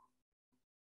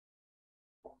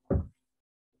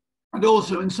 And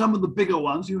also in some of the bigger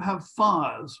ones, you have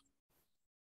fires.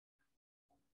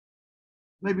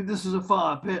 Maybe this is a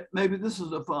fire pit, maybe this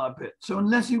is a fire pit. So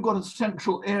unless you've got a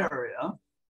central area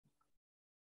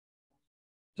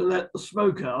to let the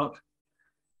smoke out,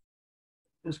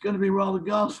 it's going to be rather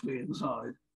ghastly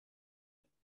inside.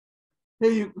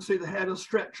 Here you can see the head of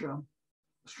structure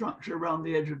around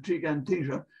the edge of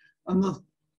Ggantija. And the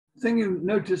thing you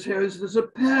notice here is there's a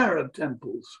pair of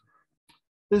temples.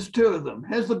 There's 2 of them.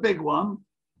 Here's the big one,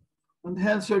 and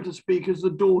here, so to speak, is the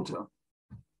daughter.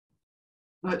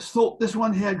 Now it's thought this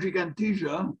one here,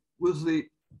 Ggantija, was the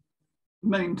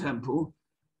main temple,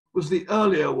 was the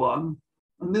earlier one,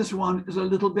 and this one is a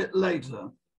little bit later.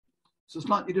 It's a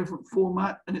slightly different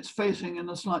format, and it's facing in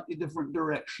a slightly different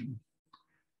direction.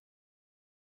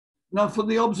 Now for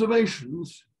the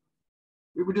observations,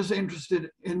 we were just interested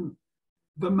in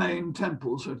the main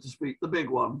temple, so to speak, the big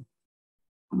one.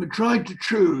 And we tried to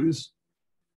choose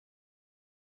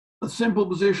a simple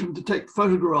position to take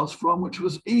photographs from, which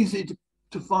was easy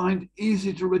to find,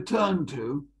 easy to return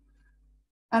to,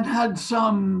 and had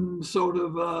some sort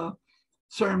of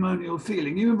ceremonial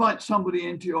feeling. You invite somebody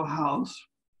into your house,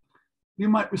 you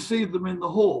might receive them in the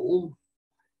hall.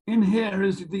 In here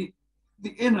is the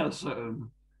inner zone.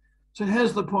 So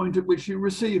here's the point at which you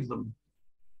receive them.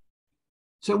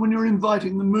 So when you're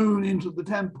inviting the moon into the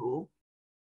temple,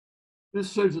 this,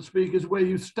 so to speak, is where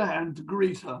you stand to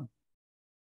greet her.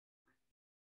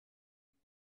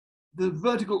 The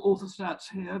vertical orthostats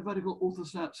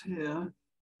here.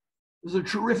 There's a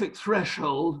terrific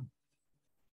threshold,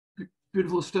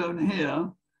 beautiful stone here,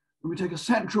 and we take a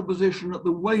central position at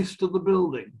the waist of the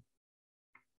building.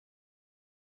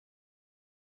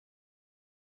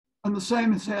 And the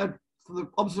same is here for the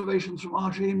observations from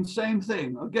Archim, same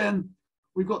thing. Again,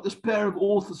 we've got this pair of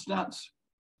orthostats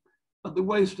at the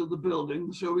waist of the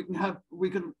building, so we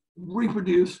can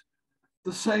reproduce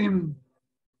the same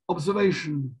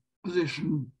observation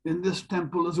position in this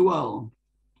temple as well.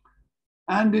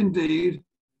 And indeed,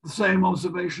 the same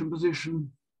observation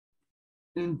position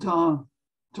in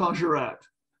Ggantija.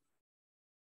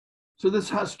 So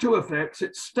this has 2 effects.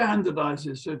 It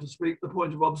standardizes, so to speak, the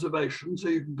point of observation, so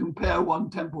you can compare one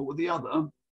temple with the other.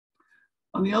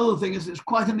 And the other thing is it's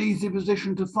quite an easy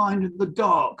position to find in the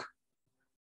dark.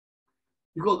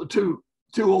 You've got the two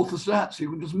orthostats, you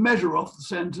can just measure off the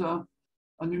center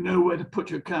and you know where to put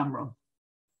your camera.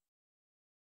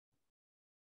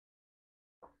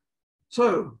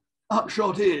 So,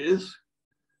 upshot is,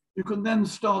 you can then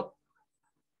start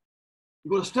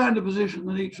You've got a standard position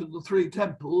in each of the three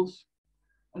temples,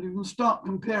 and you can start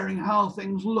comparing how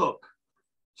things look.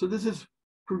 So this is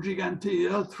from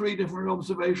Ggantija, three different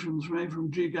observations made from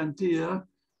Ggantija,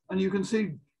 and you can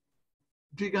see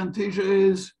Ggantija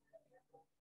is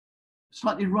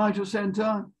slightly right of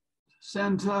center,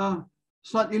 center,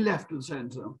 slightly left of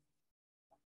center.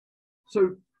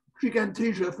 So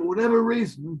Ggantija, for whatever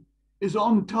reason, is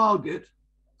on target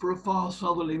for a far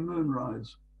southerly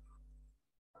moonrise.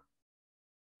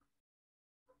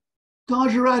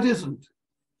 Courtyard isn't.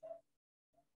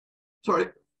 Sorry,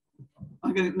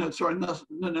 I'm getting no. Sorry, no.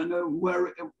 We're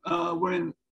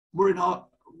in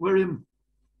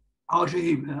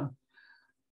Argym now.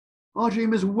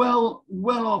 Argym is well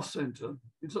off center.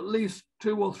 It's at least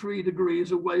 2 or 3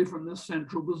 degrees away from this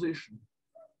central position.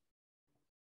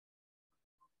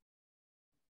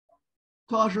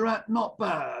 Courtyard, not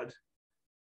bad.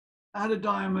 Add a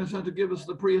diameter to give us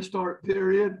the prehistoric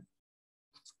period.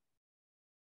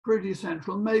 Pretty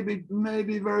central, maybe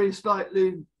very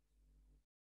slightly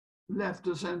left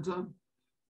of center.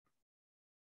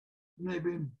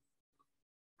 Maybe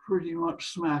pretty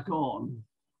much smack on.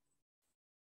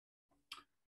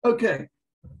 Okay,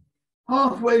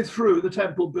 halfway through the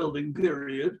temple building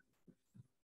period,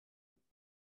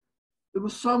 there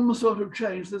was some sort of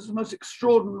change. There's the most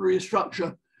extraordinary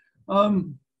structure.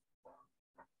 There's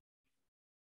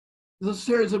a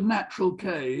series of natural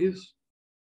caves,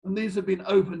 and these have been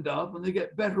opened up, and they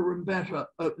get better and better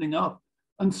opening up.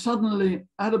 And suddenly,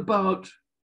 at about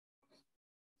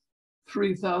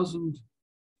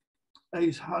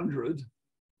 3,800,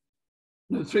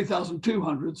 no,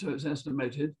 3,200, so it's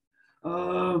estimated,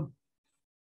 you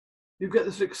get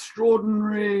this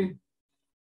extraordinary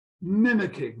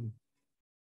mimicking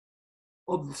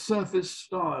of the surface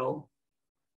style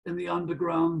in the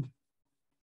underground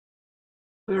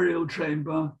burial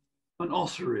chamber and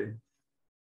ossuary.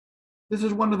 This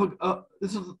is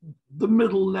this is the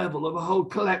middle level of a whole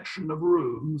collection of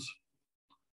rooms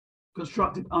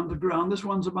constructed underground. This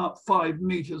one's about 5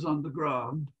 meters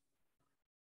underground.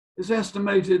 It's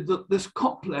estimated that this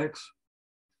complex,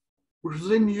 which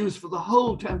was in use for the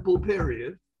whole temple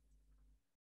period,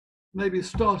 maybe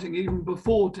starting even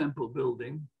before temple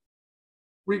building,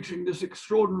 reaching this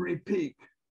extraordinary peak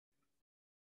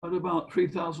at about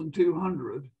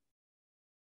 3,200,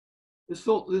 it's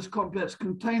thought that this complex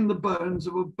contained the bones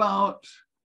of about,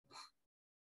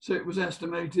 so it was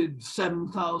estimated,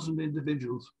 7,000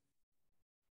 individuals,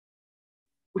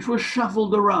 which were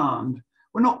shuffled around.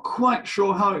 We're not quite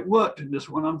sure how it worked in this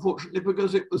one, unfortunately,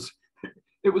 because it was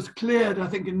cleared, I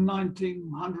think, in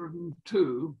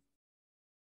 1902.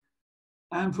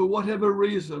 And for whatever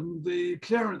reason, the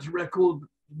clearance record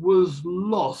was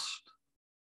lost.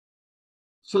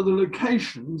 So the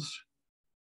locations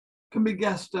can be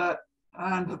guessed at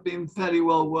and have been fairly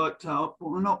well worked out, but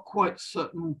we're not quite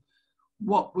certain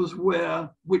what was where,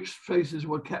 which spaces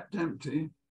were kept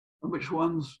empty, and which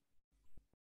ones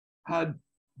had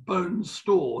bones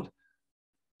stored.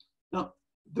 Now,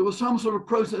 there was some sort of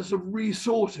process of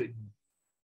resorting.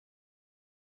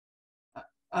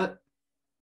 There's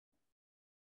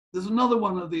another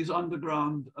one of these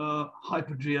underground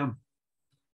hypogea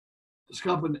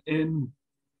discovered in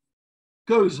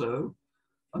Gozo,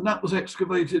 and that was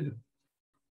excavated,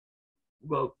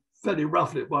 well, fairly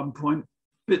roughly at one point.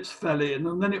 Bits fell in,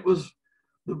 and then it was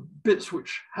the bits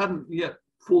which hadn't yet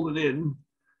fallen in,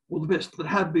 or the bits that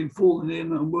had been fallen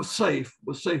in and were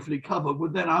safely covered, were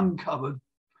then uncovered,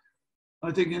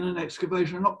 I think, in an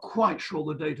excavation. I'm not quite sure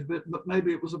the date of it, but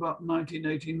maybe it was about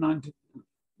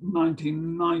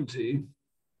 1990.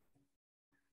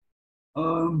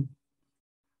 And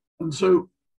so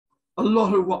a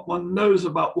lot of what one knows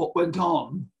about what went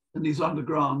on in these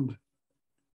underground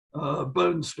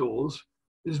bone stores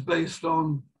is based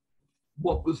on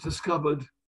what was discovered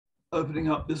opening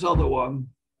up this other one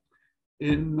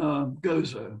in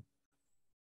Gozo.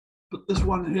 But this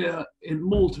one here in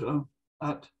Malta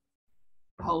at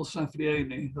Hull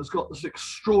Saflieni has got this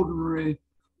extraordinary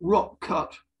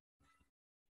rock-cut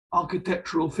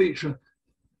architectural feature.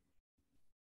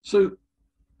 So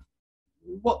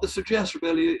what this suggests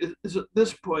really is at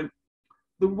this point,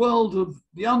 the world of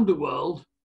the underworld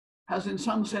has in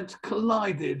some sense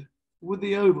collided with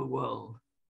the overworld.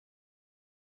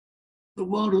 The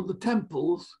world of the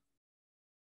temples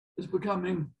is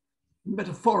becoming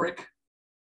metaphoric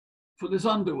for this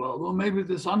underworld, or maybe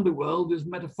this underworld is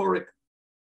metaphoric,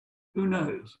 who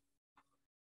knows?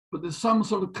 But there's some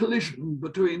sort of collision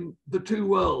between the two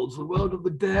worlds, the world of the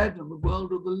dead and the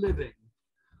world of the living,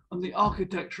 and the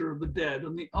architecture of the dead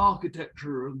and the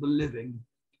architecture of the living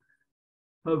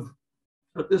have,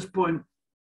 at this point,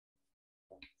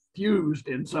 fused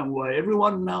in some way.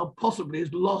 Everyone now possibly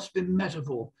is lost in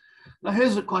metaphor. Now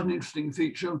here's quite an interesting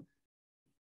feature.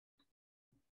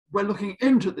 We're looking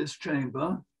into this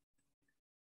chamber.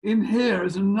 In here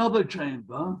is another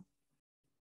chamber,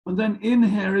 and then in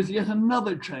here is yet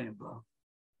another chamber.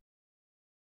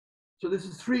 So this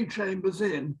is 3 chambers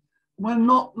in. We're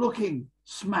not looking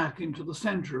smack into the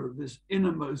center of this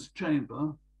innermost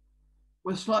chamber.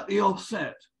 We're slightly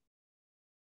offset.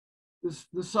 There's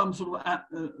some sort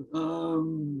of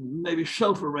maybe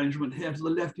shelf arrangement here to the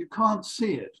left. You can't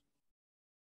see it.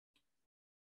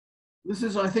 This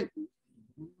is, I think,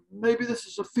 maybe this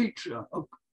is a feature of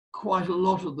quite a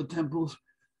lot of the temples.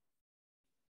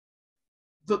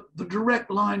 The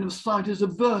direct line of sight is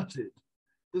averted.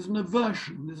 There's an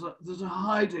aversion, there's a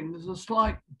hiding, there's a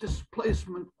slight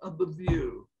displacement of the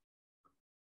view.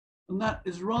 And that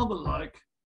is rather like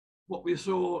what we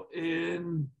saw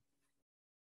in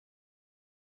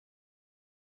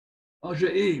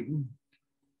Ggantija,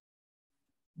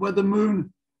 where the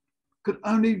moon could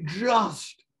only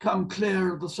just come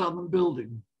clear of the southern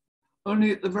building.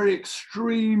 Only at the very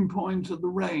extreme point of the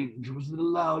range was it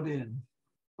allowed in.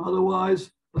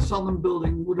 Otherwise, the southern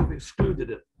building would have excluded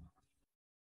it.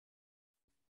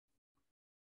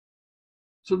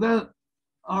 So there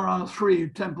are our 3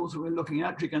 temples that we're looking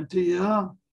at: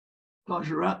 Ggantija,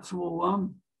 Courtyard, small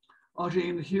one,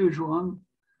 Ggantija, the huge one.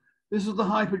 This is the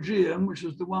Hypogeum, which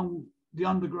is the one, the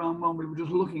underground one we were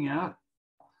just looking at.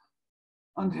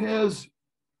 And here's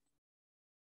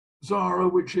Zara,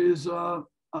 which is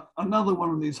another one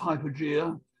of these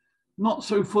Hypogea, not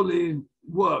so fully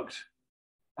worked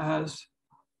as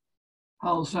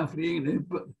Hal Saflieni,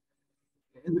 but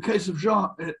in the case of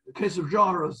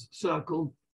Jara's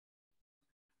circle,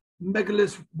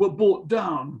 megaliths were brought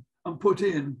down and put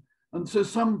in. And so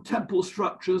some temple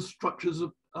structures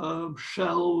of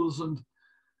shells and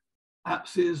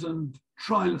apses and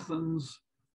trilithons,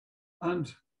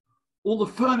 and all the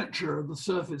furniture of the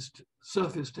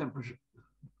surface temperature,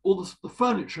 all the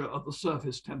furniture of the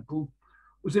surface temple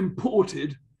was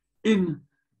imported in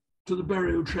to the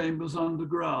burial chambers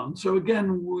underground. So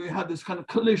again, we had this kind of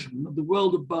collision of the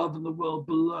world above and the world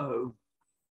below.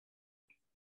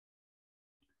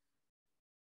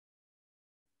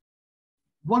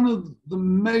 One of the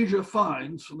major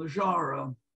finds from the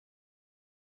Jara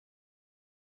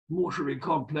mortuary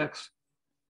complex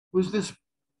was this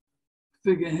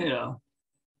figure here,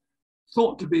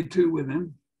 thought to be 2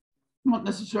 women. Not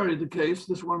necessarily the case.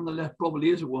 This one on the left probably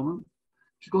is a woman.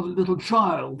 She's got a little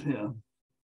child here.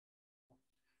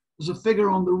 There's a figure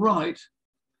on the right,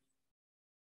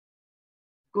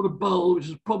 got a bowl, which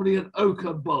is probably an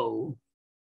ochre bowl.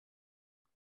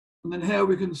 And then here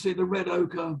we can see the red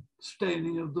ochre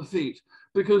staining of the feet,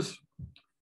 because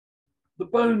the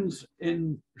bones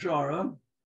in Jara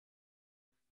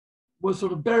were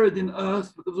sort of buried in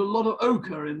earth, but there was a lot of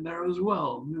ochre in there as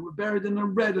well. They were buried in a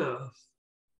red earth.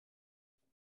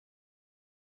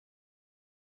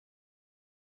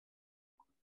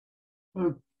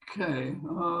 Okay.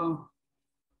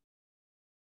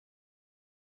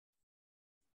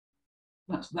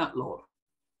 That's that lot.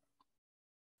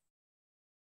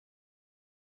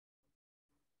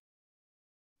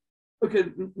 Okay,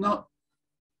 now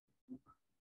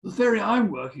the theory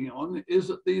I'm working on is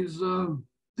that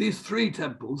these 3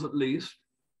 temples, at least,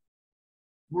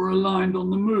 were aligned on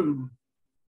the moon.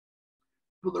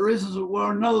 But there is, as it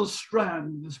were, another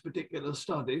strand in this particular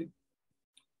study,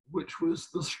 which was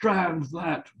the strand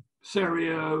that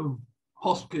Serio,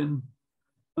 Hoskin,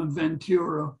 and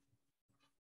Ventura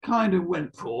kind of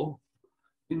went for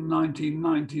in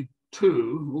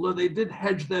 1992, although they did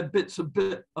hedge their bets a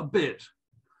bit.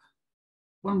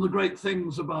 One of the great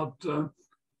things about the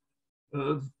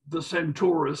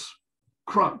Centaurus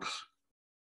crux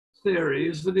theory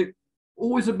is that it's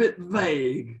always a bit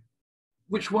vague.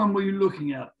 Which one were you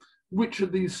looking at? Which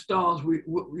of these stars, was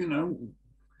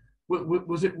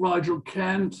it Rigel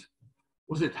Kent?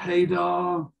 Was it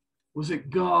Hadar? Was it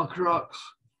Gar Crux?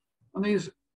 And these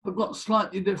have got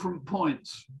slightly different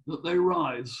points that they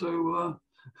rise. So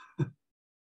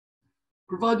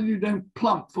provided you don't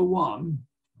plump for one,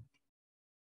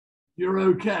 you're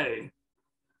okay.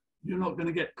 You're not going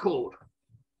to get caught.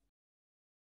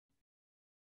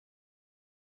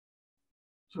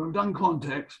 So I've done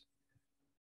context.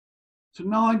 So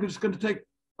now I'm just going to take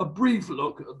a brief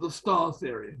look at the star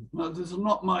theory. Now, this is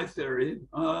not my theory.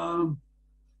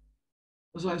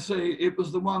 As I say, it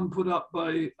was the one put up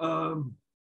by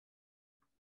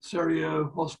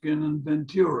Serio, Hoskin, and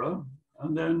Ventura.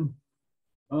 And then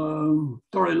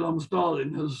Torrey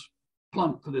Lumsdahlin has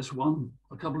plunked for this one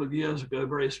a couple of years ago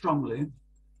very strongly.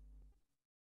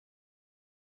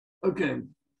 Okay,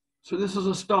 So this is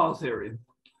a star theory.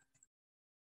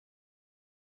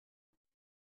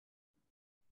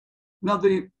 Now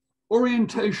the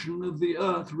orientation of the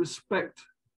Earth with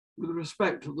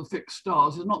respect to the fixed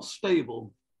stars is not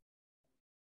stable.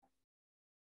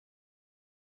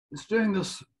 It's doing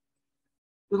this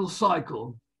little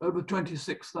cycle over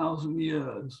 26,000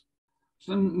 years.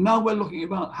 So now we're looking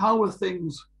about how were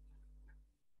things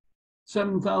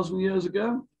 7,000 years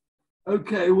ago?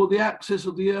 Okay, well, the axis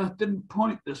of the Earth didn't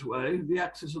point this way. The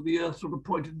axis of the Earth sort of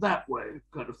pointed that way,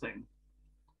 kind of thing.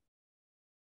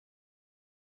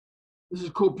 This is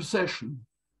called precession.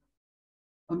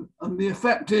 And the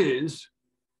effect is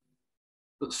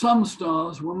that some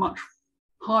stars were much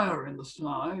higher in the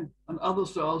sky and other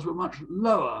stars were much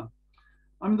lower.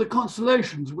 I mean, the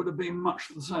constellations would have been much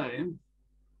the same.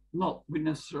 Not we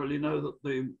necessarily know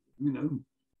that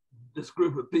this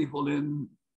group of people in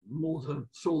Malta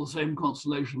saw the same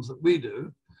constellations that we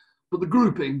do, but the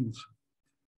groupings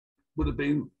would have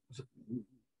been,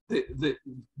 the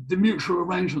mutual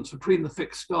arrangements between the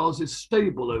fixed stars is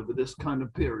stable over this kind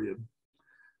of period.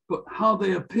 But how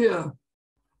they appear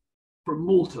from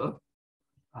Malta,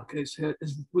 our case here,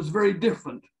 was very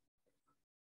different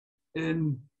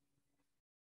in,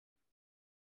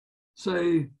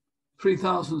 say,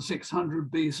 3600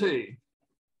 BC,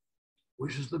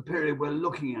 which is the period we're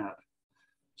looking at.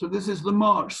 So this is the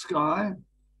March sky,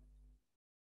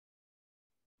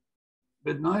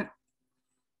 midnight.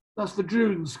 That's the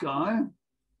June sky,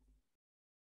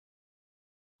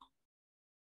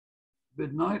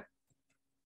 midnight.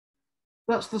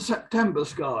 That's the September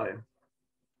sky.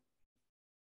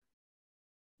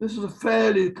 This is a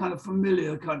fairly kind of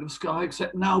familiar kind of sky,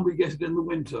 except now we get it in the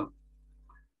winter.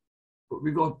 But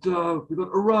we've got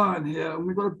Orion here, and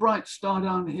we've got a bright star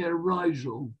down here,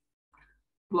 Rigel.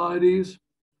 Pleiades,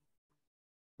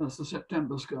 that's the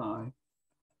September sky.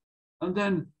 And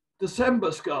then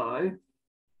December sky,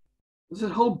 there's a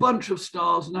whole bunch of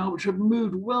stars now which have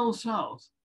moved well south.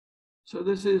 So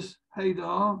this is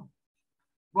Hadar.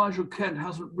 Rigel Kent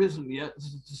hasn't risen yet. This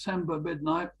is December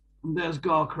midnight, and there's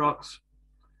Ggantija.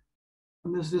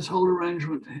 And there's this whole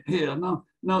arrangement here.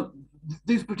 Now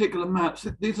these particular maps,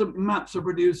 maps are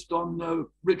produced on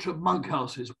Richard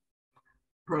Monkhouse's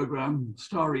program,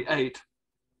 Starry 8.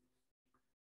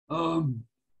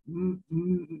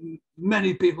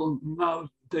 Many people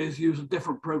nowadays use a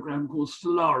different program called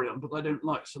Stellarium, but I don't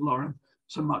like Stellarium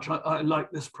so much. I like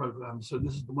this program, so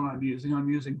this is the one I'm using. I'm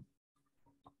using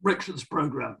Richard's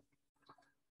program.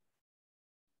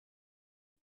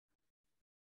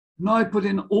 Now I put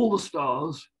in all the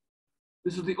stars.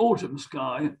 This is the autumn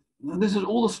sky, and this is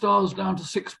all the stars down to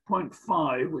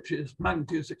 6.5, which is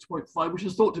magnitude 6.5, which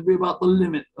is thought to be about the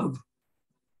limit of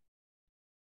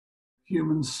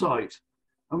human sight.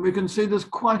 And we can see there's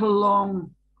quite a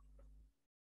long,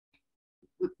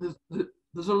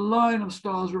 there's a line of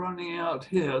stars running out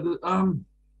here.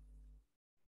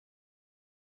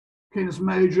 Canis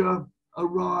Major,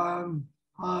 Orion,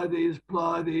 Hyades,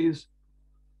 Pleiades,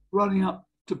 running up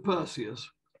to Perseus.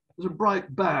 There's a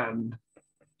bright band.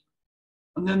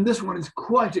 And then this one is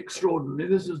quite extraordinary.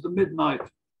 This is the midnight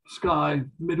sky,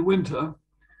 midwinter.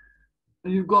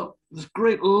 And you've got this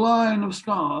great line of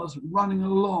stars running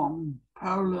along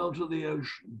parallel to the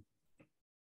ocean,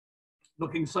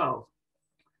 looking south.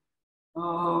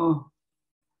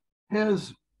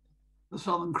 Here's the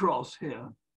Southern Cross here.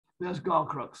 There's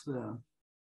Ggantija there.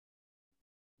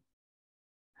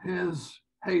 Here's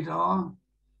Hadar.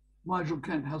 Rigel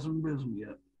Kent hasn't risen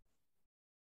yet.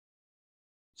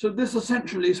 So this,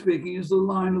 essentially speaking, is the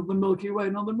line of the Milky Way.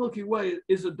 Now, the Milky Way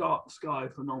is a dark sky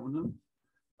phenomenon.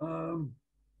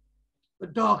 A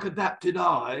dark adapted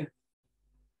eye,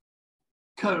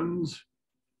 cones,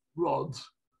 rods.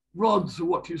 Rods are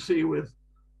what you see with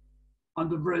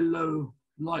under very low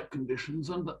light conditions.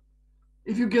 And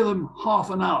if you give them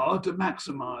half an hour to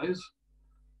maximize,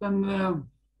 then they're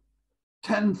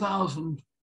 10,000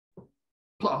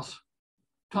 plus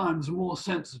times more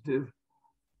sensitive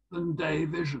than day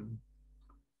vision.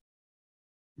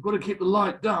 You've got to keep the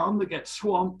light down. They get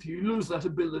swamped. You lose that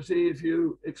ability if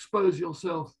you expose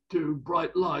yourself to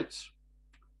bright lights.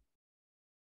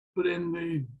 But in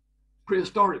the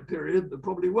prehistoric period, there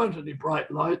probably weren't any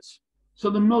bright lights. So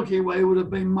the Milky Way would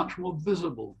have been much more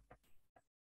visible.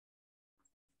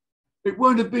 It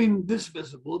won't have been this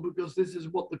visible because this is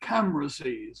what the camera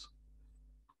sees.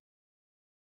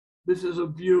 This is a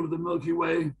view of the Milky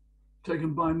Way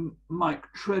taken by Mike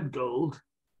Treadgold.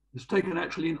 It's taken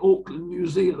actually in Auckland, New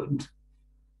Zealand.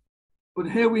 But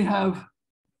here we have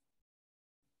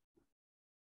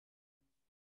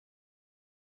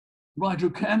Rigel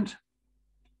Kent,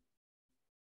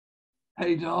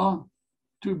 Hadar,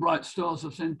 two bright stars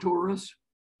of Centaurus.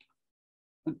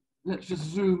 And let's just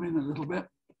zoom in a little bit.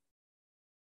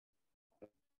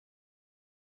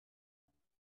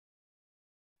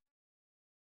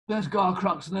 There's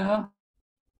Ggantija there.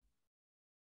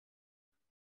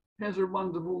 Here's a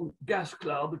wonderful gas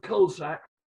cloud, the coal sack.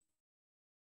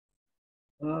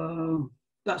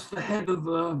 That's the head of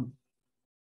the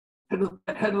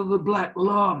black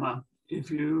llama. If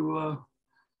you are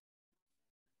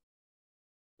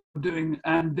doing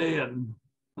Andean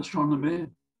astronomy,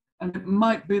 and it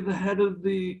might be the head of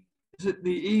the, is it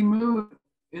the emu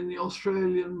in the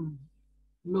Australian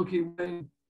Milky Way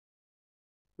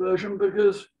version?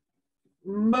 Because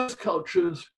most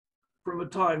cultures from a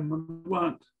time when there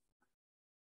weren't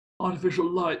artificial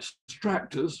light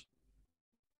distractors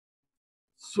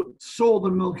saw the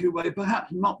Milky Way,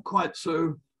 perhaps not quite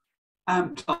so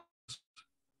amped up.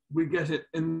 We get it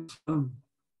in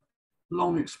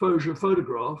long exposure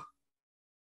photograph.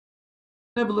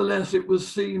 Nevertheless, it was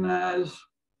seen as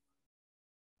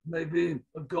maybe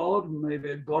a god,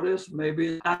 maybe a goddess,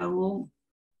 maybe an animal,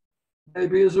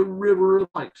 maybe as a river of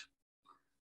light.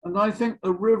 And I think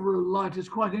a river of light is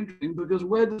quite interesting because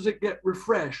where does it get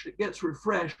refreshed? It gets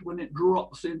refreshed when it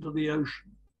drops into the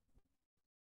ocean.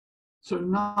 So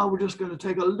now we're just going to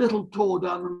take a little tour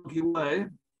down the Milky Way.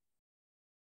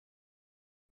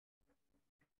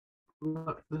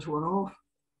 Knock this one off.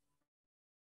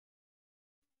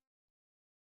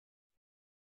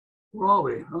 Where are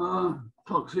we?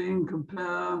 Toxine,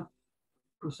 compare,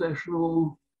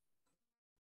 processional.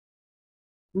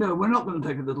 No, we're not going to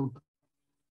take a little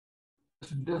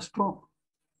desktop.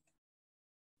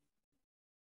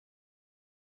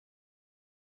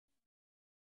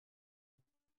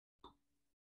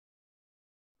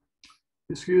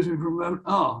 Excuse me for a moment.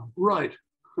 Ah, right.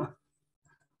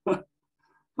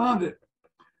 Found it.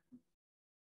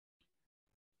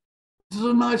 This is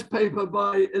a nice paper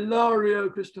by Ilario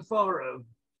Cristofaro,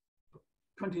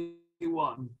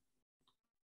 21.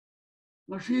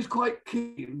 Now she's quite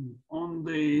keen on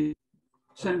the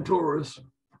Centaurus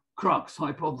crux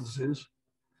hypothesis.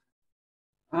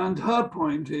 And her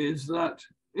point is that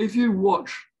if you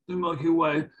watch the Milky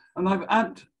Way, and I've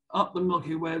amped up the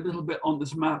Milky Way a little bit on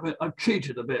this map, I've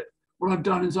cheated a bit. What I've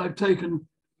done is I've taken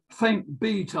faint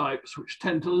B types, which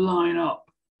tend to line up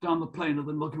down the plane of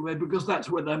the Milky Way because that's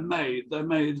where they're made. They're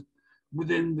made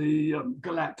within the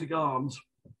galactic arms.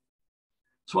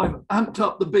 So I've amped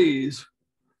up the Bs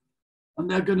and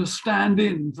they're going to stand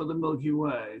in for the Milky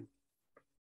Way.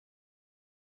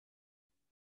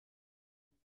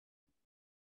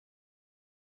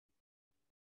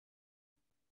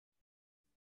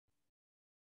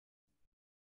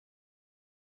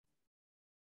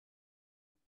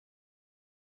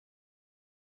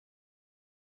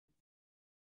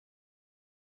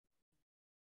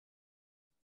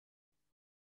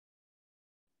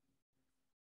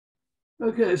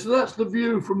 Okay, so that's the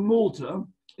view from Malta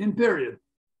in period.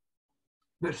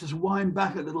 Let's just wind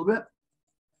back a little bit.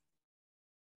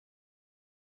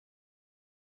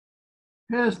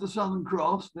 Here's the Southern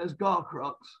Cross, there's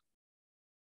Ggantija.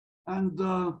 And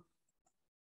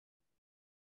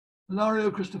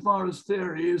Ilario Cristofaro's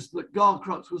theory is that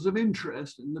Ggantija was of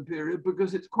interest in the period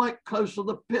because it's quite close to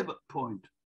the pivot point.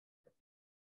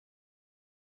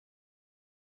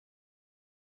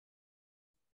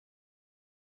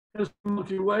 Here's the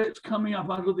Milky Way, it's coming up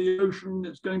out of the ocean,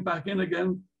 it's going back in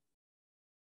again.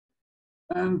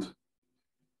 And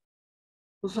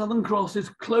the Southern Cross is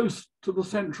close to the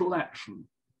central action.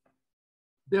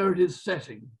 There it is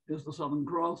setting. Here's the Southern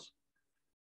Cross.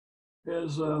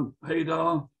 Here's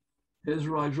Hadar. Here's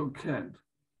Rigel Kent.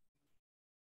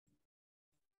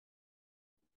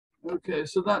 Okay,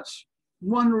 so that's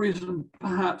one reason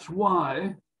perhaps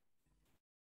why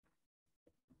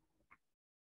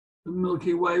the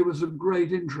Milky Way was of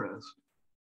great interest.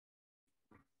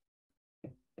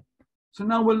 So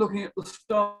now we're looking at the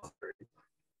star theory.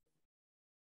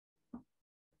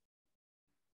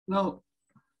 Now,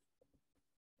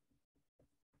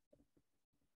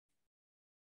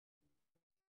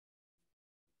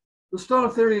 the star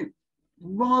theory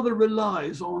rather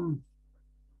relies on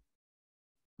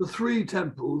the three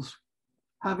temples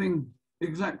having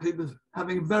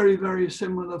having very, very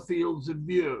similar fields of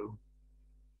view.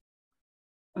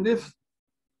 And if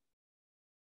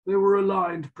they were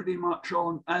aligned pretty much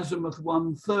on azimuth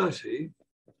 130,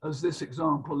 as this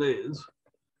example is,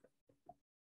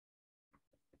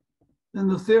 then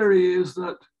the theory is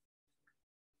that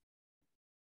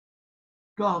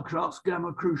Ggantija,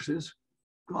 Gamma Crucis,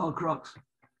 Ggantija,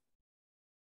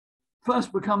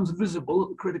 first becomes visible at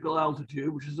the critical altitude,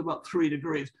 which is about 3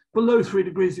 degrees. Below 3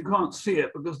 degrees, you can't see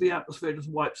it because the atmosphere just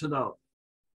wipes it out.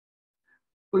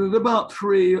 But at about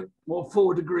 3 or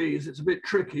 4 degrees, it's a bit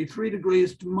tricky. 3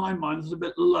 degrees, to my mind, is a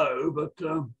bit low, but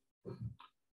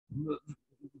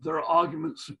there are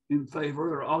arguments in favor,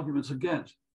 there are arguments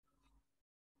against.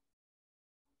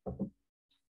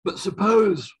 But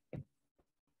suppose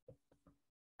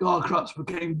Ggantija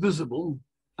became visible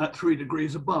at 3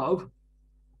 degrees above,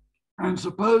 and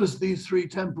suppose these 3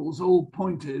 temples all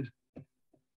pointed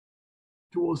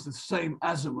towards the same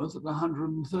azimuth at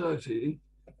 130,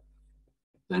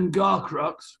 then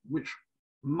Ggantija, which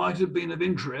might have been of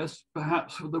interest,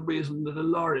 perhaps for the reason that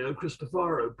Ilario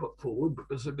Cristofaro put forward,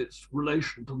 because of its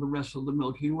relation to the rest of the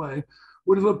Milky Way,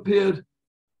 would have appeared,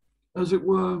 as it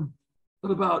were,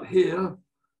 at about here,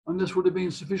 and this would have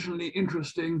been sufficiently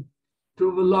interesting to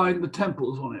have aligned the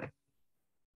temples on it.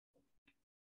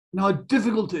 Now, a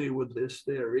difficulty with this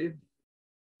theory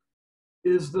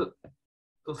is that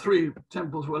the 3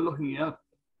 temples we're looking at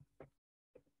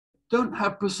don't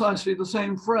have precisely the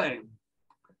same frame.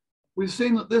 We've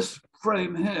seen that this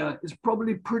frame here is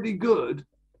probably pretty good.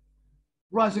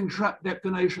 Rising track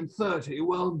declination 30,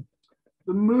 well,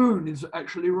 the moon is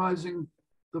actually rising,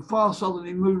 the far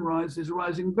southerly moonrise is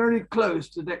rising very close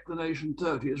to declination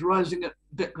 30. It's rising at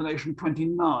declination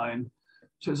 29.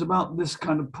 So it's about this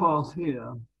kind of path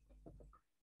here.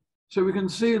 So we can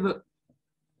see that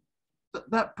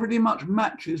that pretty much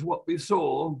matches what we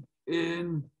saw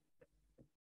in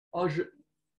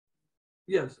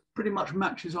yes, pretty much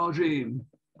matches Argene.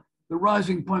 The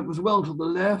rising point was well to the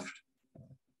left.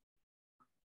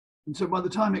 And so by the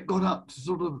time it got up to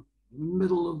sort of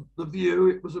middle of the view,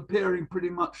 it was appearing pretty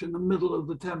much in the middle of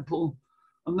the temple.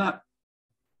 And that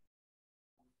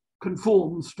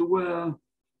conforms to where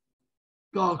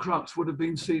Ggantija would have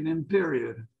been seen in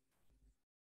period.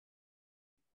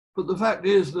 But the fact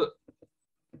is that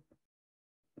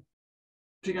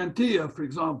Ggantija, for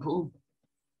example,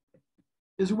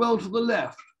 is well to the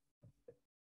left.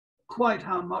 Quite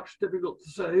how much, difficult to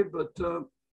say, but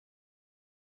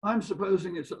I'm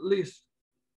supposing it's at least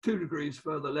 2 degrees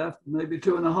further left, maybe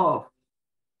 2.5.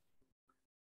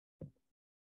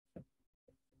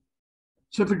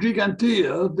 So for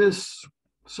Ggantija, this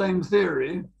same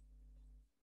theory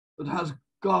that has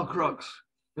Ggantija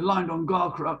aligned on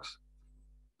Ggantija,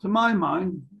 to my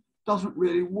mind, doesn't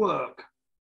really work.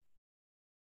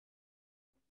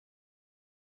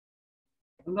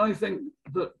 And I think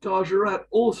that Targerat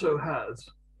also has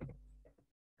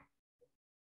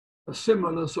a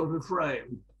similar sort of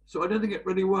frame. So I don't think it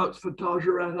really works for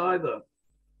Targerat either.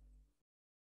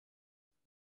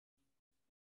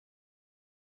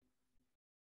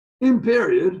 In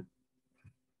period,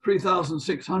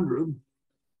 3600,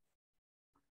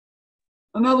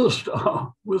 another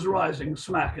star was rising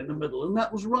smack in the middle, and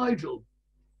that was Rigel,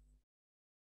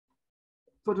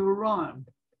 foot of Orion.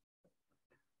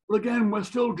 Well, again, we're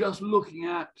still just looking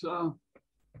at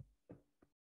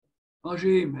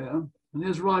Argene here, and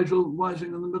here's Rigel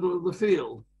rising in the middle of the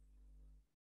field.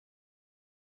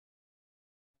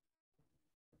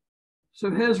 So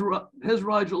here's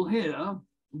Rigel here,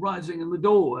 rising in the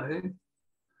doorway.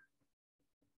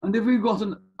 And if we've got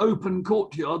an open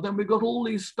courtyard, then we've got all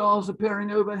these stars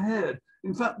appearing overhead.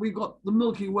 In fact, we've got the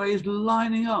Milky Way is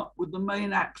lining up with the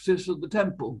main axis of the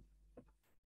temple.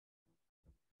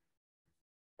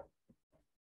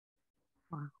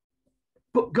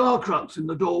 Put Ggantija in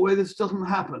the doorway, this doesn't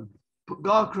happen. Put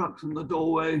Ggantija in the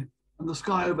doorway, and the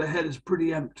sky overhead is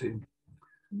pretty empty.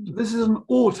 So this is an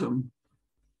autumn.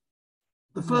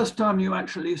 The first time you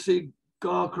actually see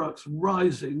Ggantija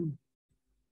rising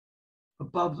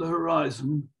above the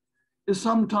horizon is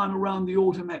sometime around the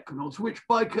autumn equinox, which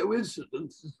by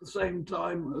coincidence is the same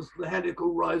time as the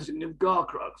helical rising of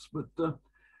Ggantija. But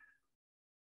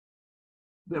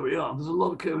there we are. There's a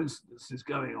lot of coincidences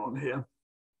going on here.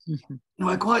 Now,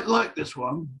 I quite like this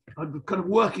one. I'm kind of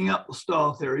working up the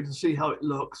star theory to see how it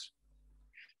looks.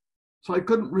 So I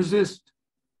couldn't resist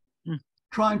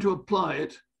trying to apply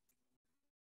it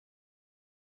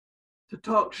to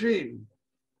Taksheen.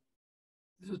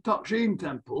 This is Taksheen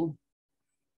temple.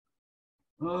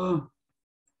 That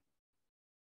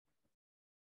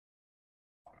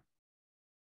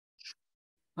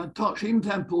Taksheen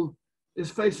temple is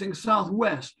facing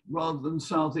southwest rather than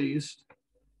southeast.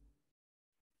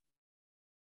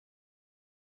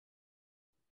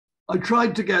 I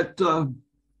tried to get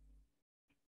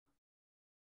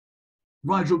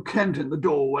Rigel Kent in the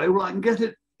doorway. Well, I can get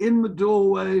it in the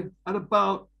doorway at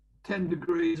about 10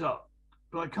 degrees up,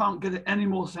 but I can't get it any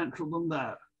more central than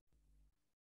that.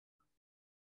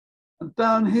 And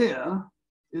down here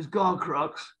is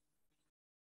Ggantija.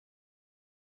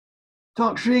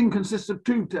 Taksheen consists of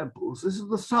 2 temples. This is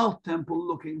the south temple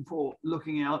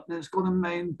looking out, and it's got a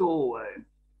main doorway.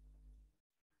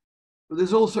 But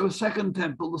there's also a second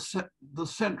temple, the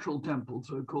central temple,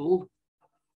 so called.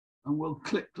 And we'll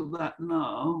click to that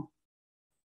now.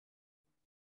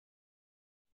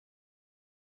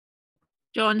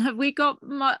 John, have we got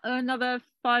another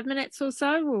 5 minutes or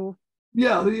so? Or?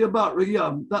 Yeah, I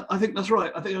think that's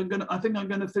right. I think I'm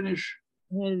gonna finish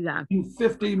in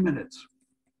 15 minutes.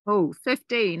 Oh,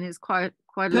 15 is quite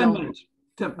 10 long. minutes.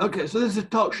 10. Okay, so this is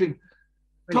Toxin.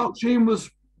 Toxin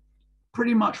was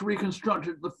pretty much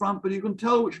reconstructed at the front, but you can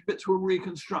tell which bits were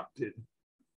reconstructed.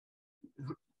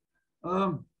 There's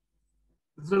a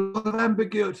lot of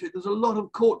ambiguity. There's a lot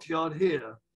of courtyard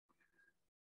here.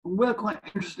 And we're quite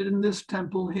interested in this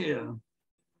temple here.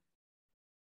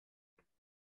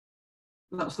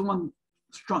 That's the one that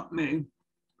struck me.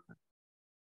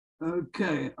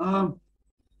 Okay.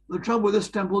 The trouble with this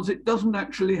temple is it doesn't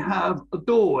actually have a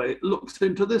doorway. It looks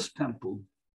into this temple.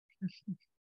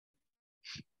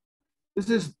 This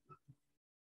is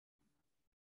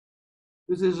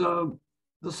the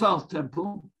South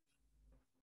Temple.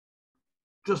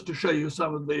 Just to show you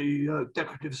some of the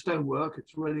decorative stonework,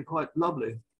 it's really quite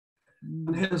lovely.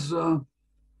 And here's there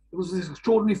was this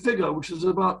extraordinary figure, which is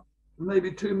about maybe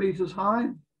 2 meters high.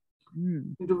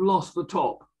 You'd have lost the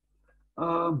top.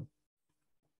 So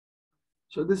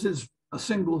this is a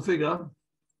single figure.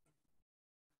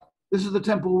 This is the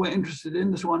temple we're interested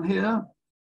in, this one here.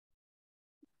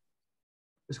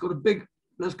 It's got a big,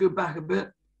 let's go back a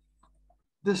bit.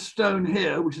 This stone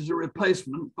here, which is a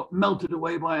replacement, got melted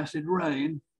away by acid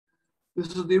rain.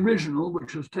 This is the original,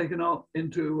 which was taken out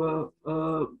into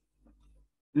the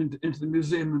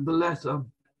museum in Valletta.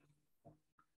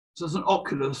 So there's an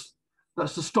oculus.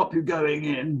 That's to stop you going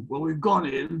in. Well, we've gone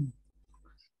in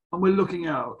and we're looking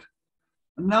out.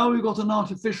 And now we've got an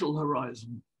artificial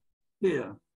horizon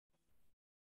here.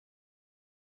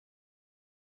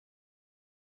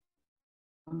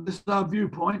 And this is our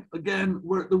viewpoint. Again,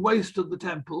 we're at the waist of the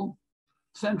temple,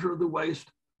 center of the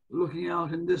waist, looking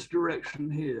out in this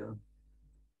direction here.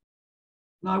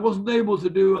 Now, I wasn't able to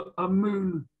do a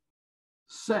moon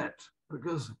set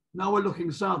because now we're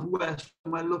looking southwest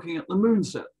and we're looking at the moon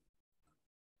set.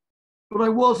 But I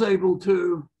was able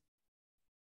to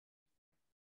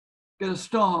get a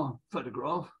star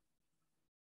photograph.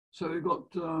 So we've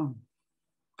got a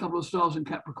couple of stars in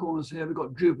Capricornus here. We've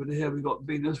got Jupiter here. We've got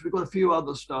Venus. We've got a few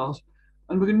other stars.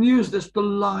 And we can use this to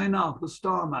line up the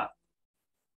star map.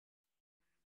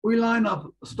 We line up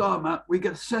a star map. We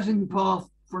get a setting path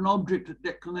for an object at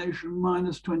declination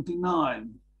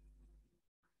 -29,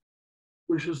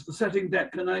 which is the setting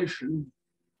declination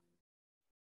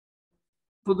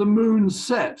for the moon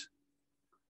set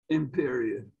in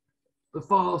period, the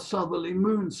far southerly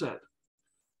moon set.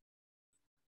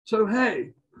 So,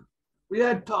 hey, we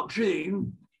had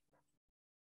Toxin,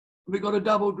 we got a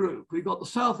double group. We got the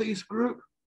southeast group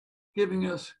giving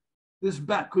us this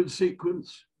backward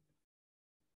sequence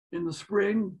in the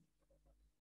spring.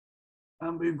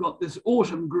 And we've got this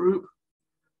autumn group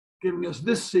giving us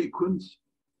this sequence,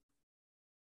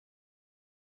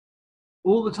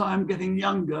 all the time getting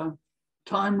younger,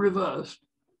 time reversed,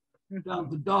 down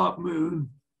to dark moon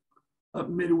at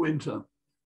midwinter.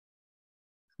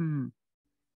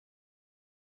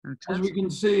 As we can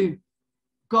see,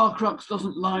 Garcrux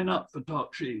doesn't line up for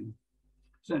Toxin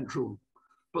Central,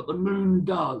 but the moon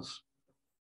does.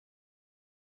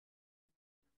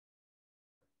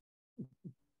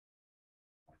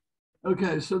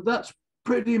 Okay, so that's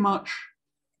pretty much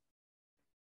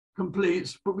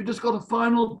complete, but we just got a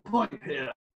final point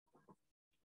here.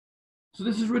 So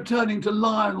this is returning to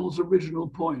Lionel's original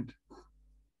point.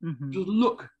 Just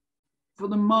look for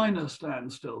the minor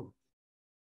standstill.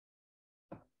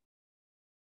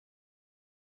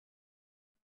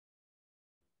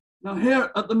 Now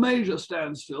here at the major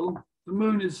standstill, the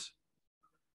moon is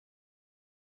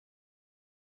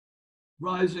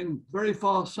rising very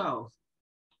far south.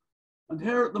 And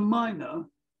here at the minor,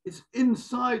 it's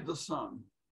inside the sun.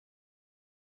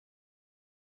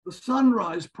 The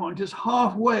sunrise point is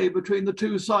halfway between the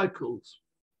two cycles.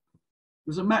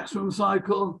 There's a maximum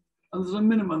cycle and there's a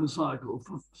minimum cycle.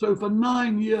 So for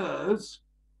 9 years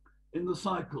in the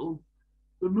cycle,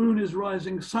 the moon is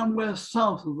rising somewhere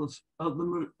south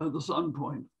of the sun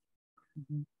point.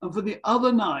 And for the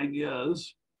other 9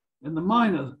 years, in the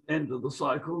minor end of the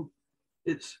cycle,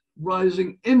 it's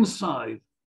rising inside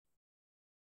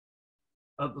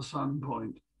at the sun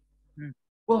point.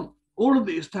 Well, all of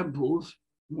these temples,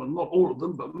 well, not all of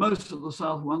them, but most of the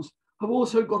south ones, have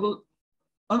also got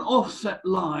an offset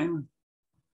line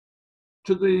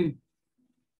to the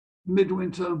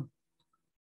midwinter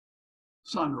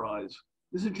sunrise.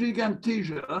 This is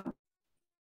Ggantija.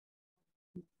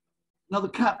 Now the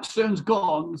capstone's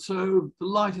gone, so the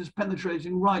light is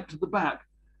penetrating right to the back,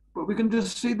 but we can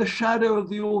just see the shadow of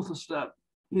the orthostat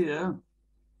here.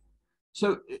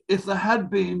 So if there had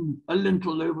been a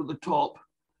lintel over the top,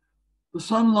 the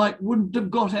sunlight wouldn't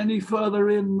have got any further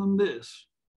in than this.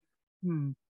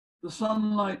 The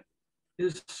sunlight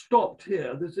is stopped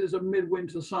here. This is a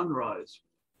midwinter sunrise.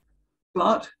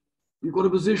 But you've got a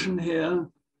position here,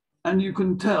 and you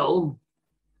can tell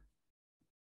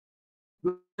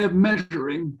the way of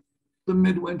measuring the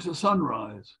midwinter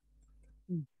sunrise.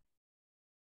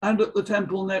 And at the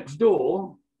temple next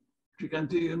door,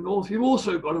 Ggantija North, you've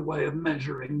also got a way of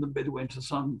measuring the midwinter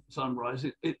sunrise.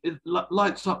 It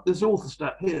lights up this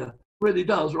orthostat here, really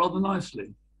does rather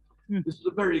nicely. This is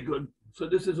a very good, so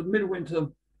this is a midwinter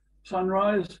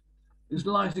sunrise, is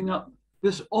lighting up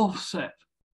this offset.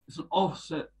 It's an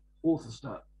offset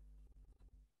orthostat.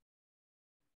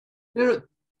 Here at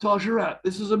Courtyard,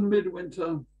 this is a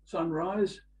midwinter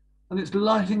sunrise, and it's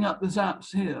lighting up this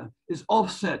apse here. It's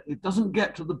offset. It doesn't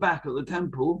get to the back of the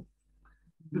temple,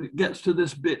 but it gets to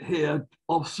this bit here,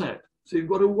 offset. So you've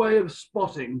got a way of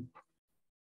spotting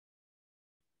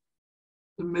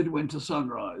the midwinter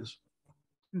sunrise.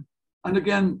 And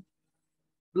again,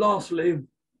 lastly,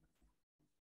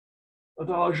 at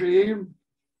Ggantija,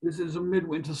 this is a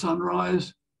midwinter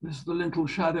sunrise. This is the lintel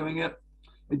shadowing it.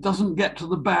 It doesn't get to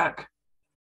the back.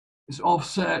 It's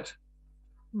offset.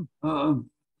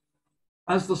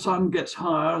 As the sun gets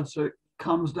higher, so it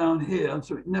comes down here,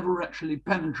 so it never actually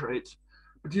penetrates.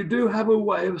 But you do have a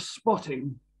way of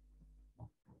spotting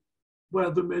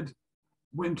where the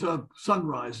midwinter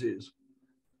sunrise is.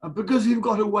 And because you've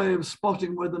got a way of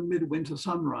spotting where the midwinter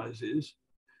sunrise is,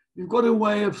 you've got a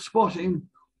way of spotting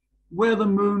where the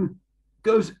moon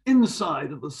goes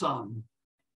inside of the sun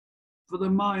for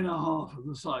the minor half of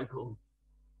the cycle.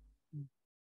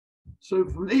 So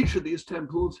from each of these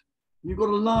temples, you've got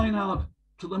a line out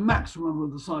to the maximum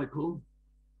of the cycle,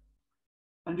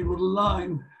 and you've got a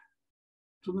line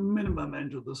to the minimum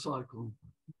end of the cycle.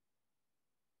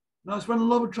 Now I spent a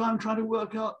lot of time trying to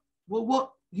work out, well,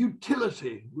 what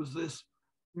utility was this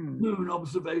moon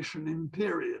observation in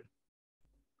period?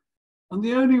 And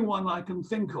the only one I can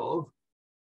think of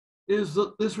is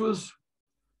that this was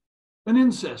an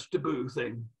incest taboo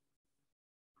thing.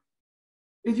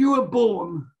 If you were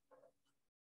born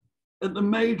at the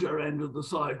major end of the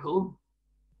cycle,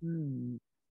 you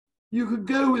could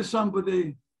go with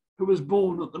somebody who was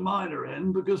born at the minor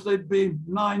end because they'd be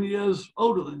 9 years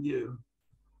older than you,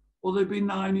 or they'd be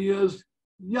 9 years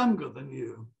younger than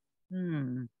you.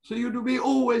 So you'd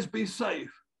always be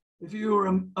safe if you were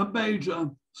a major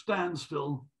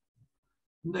standstill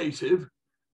native,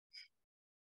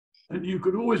 and you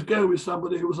could always go with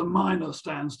somebody who was a minor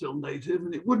standstill native,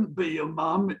 and it wouldn't be your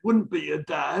mum, it wouldn't be your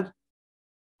dad.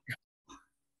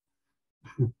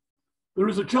 There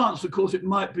is a chance, of course, it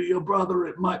might be your brother,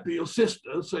 it might be your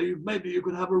sister, so maybe you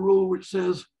could have a rule which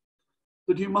says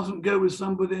that you mustn't go with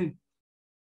somebody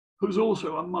who's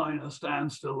also a minor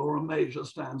standstill or a major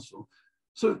standstill.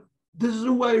 So this is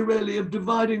a way really of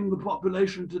dividing the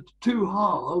population to two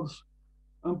halves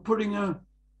and putting a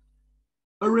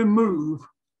remove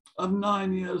of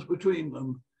 9 years between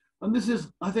them. And this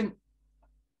is, I think,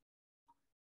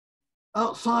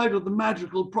 outside of the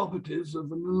magical properties of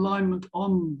an alignment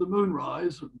on the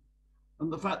moonrise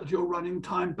and the fact that you're running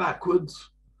time backwards,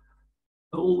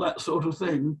 all that sort of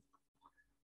thing,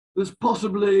 there's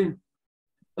possibly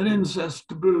an incest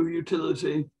taboo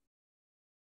utility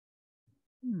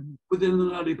within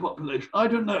an early population. I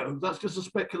don't know, that's just a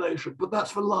speculation, but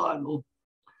that's for Lionel.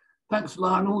 Thanks,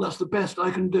 Lionel, that's the best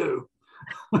I can do.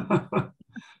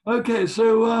 Okay,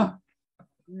 so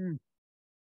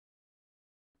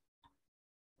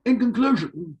in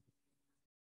conclusion,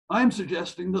 I'm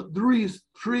suggesting that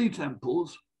three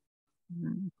temples,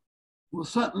 well,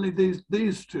 certainly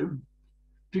these two,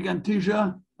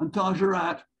 Ggantija and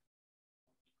Courtyard,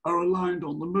 are aligned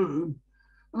on the moon.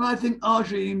 And I think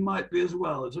Ggantija might be as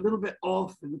well. It's a little bit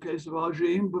off in the case of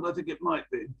Ggantija, but I think it might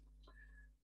be.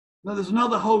 Now there's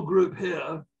another whole group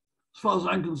here, as far as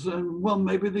I'm concerned, well,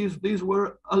 maybe these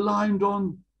were aligned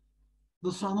on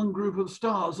the southern group of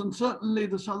stars, and certainly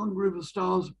the southern group of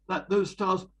stars, those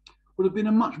stars would have been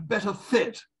a much better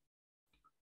fit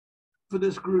for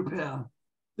this group here.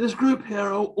 This group here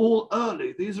are all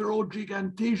early. These are all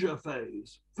Ggantija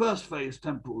phase, first phase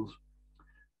temples.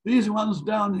 These ones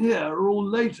down here are all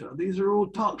later. These are all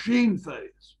Courtyard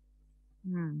phase.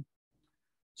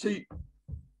 See,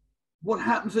 what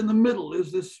happens in the middle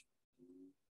is this,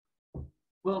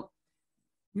 well,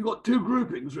 you've got two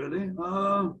groupings really.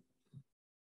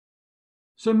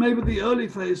 So maybe the early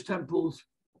phase temples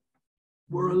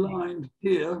were aligned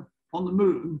here on the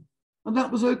moon, and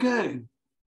that was okay.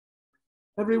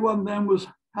 Everyone then was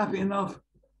happy enough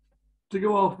to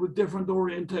go off with different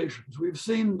orientations. We've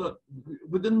seen that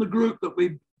within the group that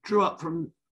we drew up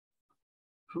from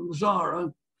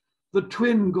Zara, the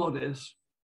twin goddess,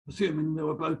 assuming they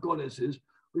were both goddesses,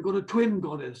 we've got a twin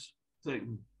goddess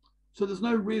thing. So there's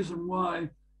no reason why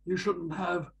you shouldn't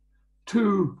have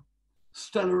two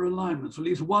stellar alignments, at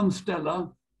least one stellar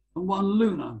and one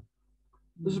lunar.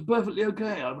 This is perfectly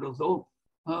okay, I would have thought.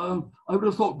 I would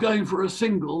have thought going for a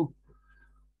single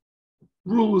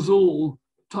rules all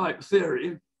type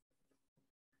theory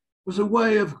was a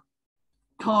way of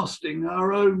casting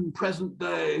our own present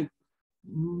day,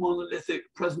 monolithic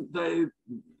present day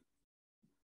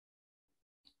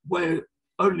way,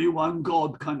 only one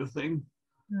God kind of thing,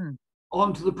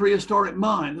 onto the prehistoric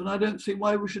mind. And I don't see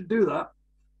why we should do that.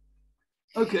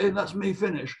 Okay, that's me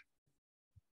finished.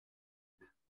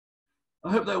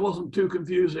 I hope that wasn't too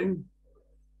confusing.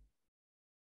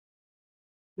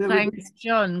 Thanks,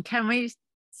 John. Can we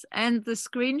end the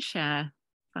screen share?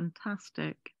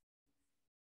 Fantastic.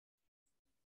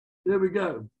 There we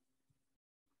go.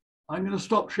 I'm going to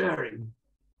stop sharing.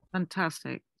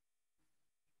 Fantastic.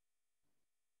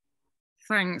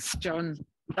 Thanks, John.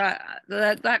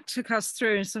 That took us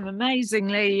through some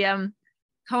amazingly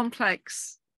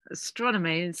complex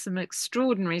astronomy and some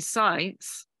extraordinary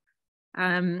sights.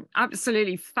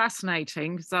 Absolutely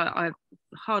fascinating, because I've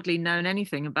hardly known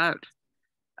anything about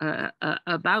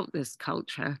this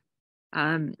culture,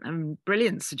 and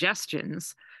brilliant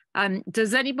suggestions.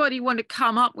 Does anybody want to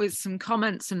come up with some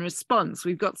comments and response?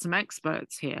 We've got some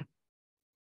experts here.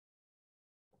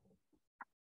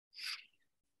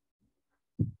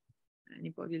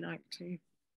 Anybody like to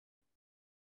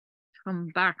come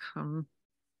back on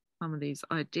some of these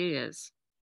ideas?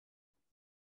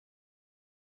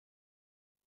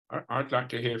 I'd like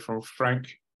to hear from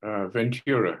Frank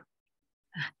Ventura.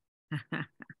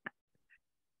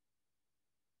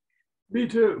 Me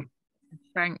too.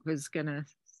 Frank was going to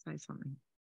say something.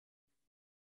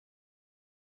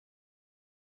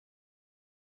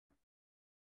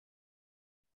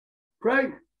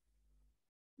 Frank,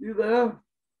 you there?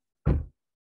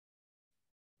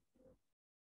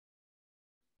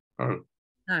 Oh.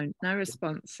 No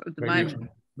response at the maybe,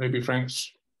 moment. Maybe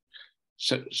Frank's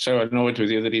so annoyed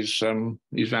with you that he's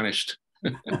vanished.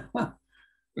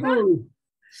 Oh.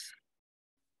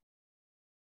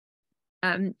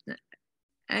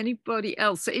 Anybody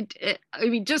else? I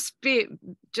mean, just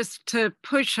to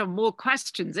push on more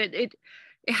questions. It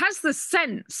has the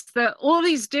sense that all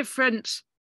these different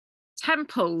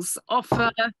temples offer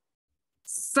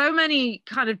so many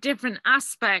kind of different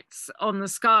aspects on the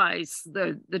skies,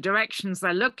 the directions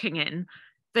they're looking in,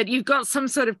 that you've got some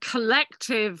sort of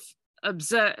collective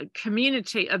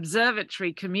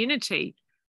observatory community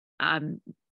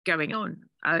going on.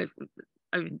 I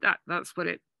mean, that's what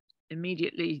it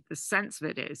immediately, the sense of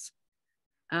it is.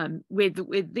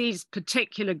 With these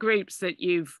particular groups that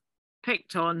you've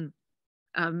picked on,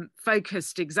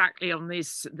 focused exactly on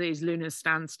these lunar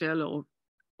standstill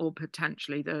or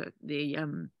potentially the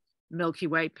Milky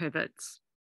Way pivots.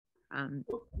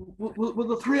 Well,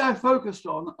 the three I focused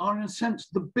on are in a sense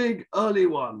the big early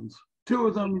ones. Two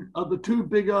of them are the two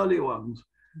big early ones.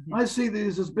 Mm-hmm. I see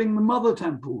these as being the mother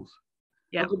temples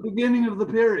at the beginning of the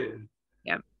period.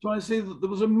 Yep. So I see that there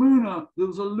was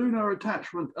a lunar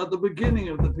attachment at the beginning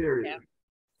of the period. Yep.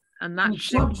 And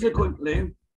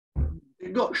subsequently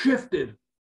it got shifted.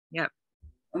 Yep.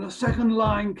 And a second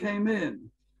line came in.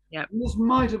 Yep. And this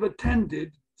might have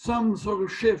attended some sort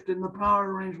of shift in the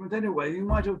power arrangement anyway. You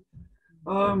might have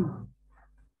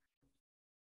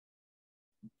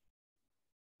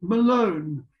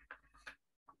Malone.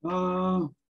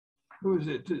 Who is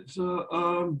it? It's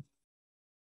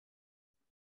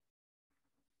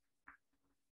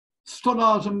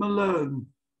Stoddart and Malone,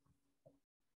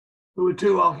 who were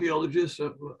two archaeologists,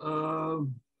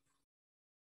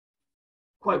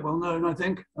 quite well known, I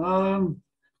think.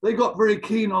 They got very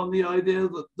keen on the idea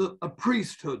that a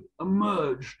priesthood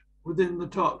emerged within the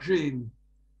Ggantija.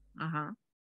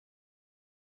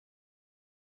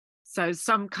 So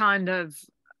some kind of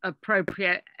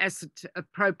appropriation.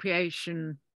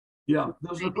 Yeah,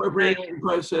 there's an appropriation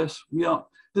process. Yeah,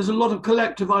 there's a lot of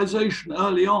collectivization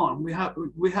early on. We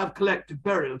have collective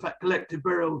burial. In fact, collective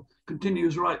burial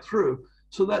continues right through.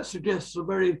 So that suggests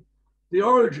the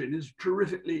origin is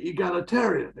terrifically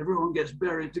egalitarian. Everyone gets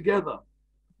buried together.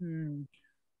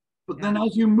 But then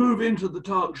as you move into the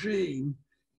Ggantija,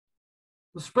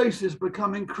 the spaces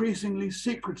become increasingly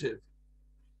secretive.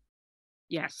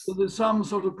 Yes. So there's some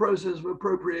sort of process of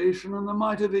appropriation, and there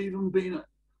might have even been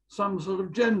some sort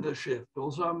of gender shift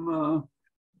or some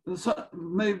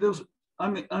maybe there's, I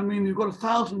mean, you've got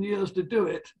 1,000 years to do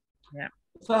it. Yeah.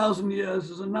 1,000 years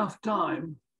is enough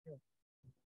time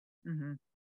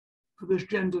for this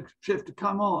gender shift to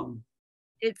come on.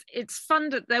 It's fun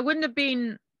that there wouldn't have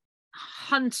been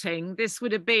hunting. This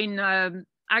would have been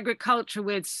agriculture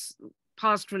with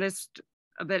pastoralist,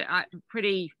 a bit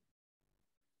pretty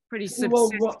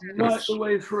subsistence. Right the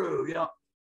way through, yeah.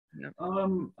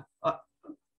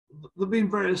 There've been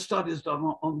various studies done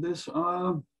on this,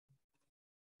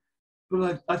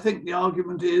 but I think the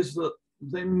argument is that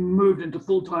they moved into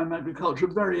full-time agriculture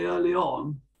very early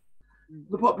on.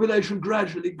 The population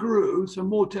gradually grew, so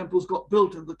more temples got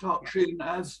built in the Taksheen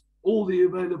as all the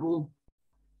available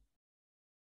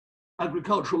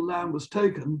agricultural land was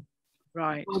taken.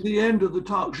 Right. By the end of the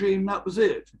Taksheen, that was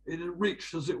it. It had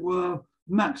reached, as it were,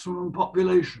 maximum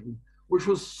population, which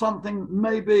was something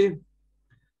maybe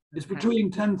it's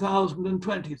between 10,000 and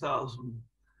 20,000.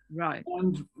 Right.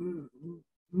 And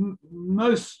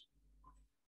most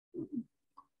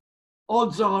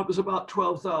odds are it was about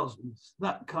 12,000.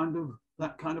 That kind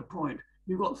of point.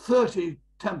 You've got 30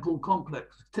 temple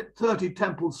complex, 30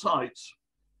 temple sites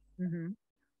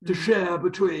to share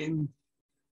between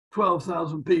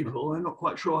 12,000 people. I'm not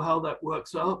quite sure how that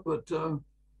works out, but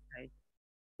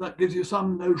that gives you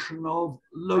some notion of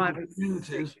local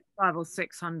communities. 500 or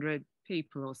 600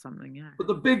 people or something, yeah. But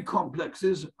the big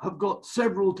complexes have got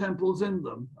several temples in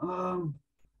them.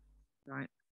 Right.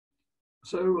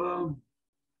 So,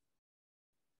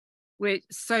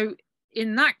 so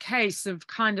in that case of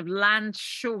kind of land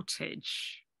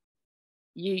shortage,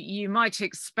 you might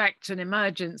expect an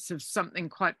emergence of something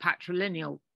quite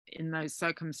patrilineal in those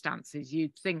circumstances.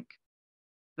 You'd think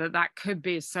that that could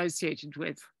be associated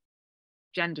with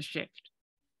gender shift.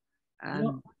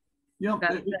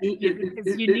 Because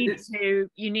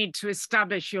you need to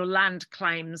establish your land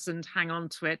claims and hang on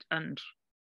to it, and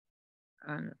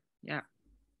yeah,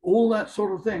 all that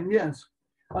sort of thing. Yes,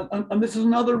 and this is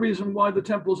another reason why the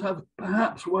temples have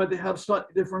slightly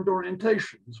different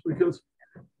orientations, because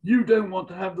you don't want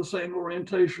to have the same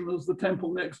orientation as the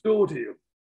temple next door to you.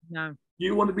 No,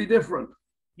 you want to be different.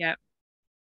 Yeah.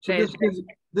 So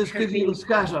this gives you the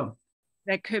scatter.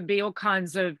 There could be all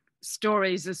kinds of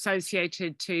stories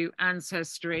associated to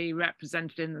ancestry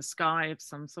represented in the sky of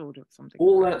some sort of something.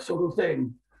 All that sort of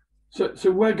thing. So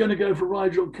we're going to go for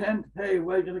Rigel Kent. Hey,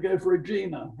 we're going to go for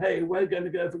Agena. Hey, we're going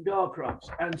to go for Garcrux,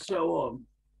 and so on.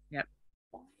 Yep.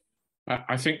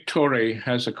 I think Tori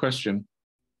has a question.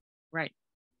 Right.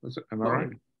 Am I right?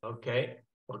 Okay.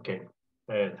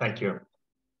 Thank you.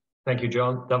 Thank you,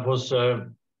 John. That was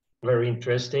very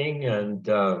interesting and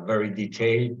very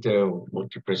detailed,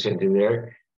 what you presented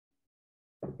there.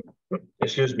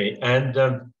 Excuse me. And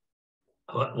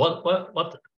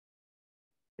what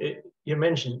you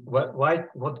mentioned,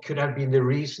 what could have been the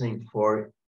reasoning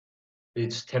for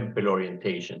its temple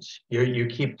orientations? You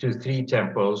keep to 3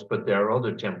 temples, but there are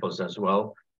other temples as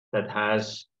well that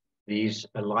has these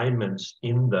alignments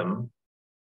in them,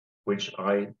 which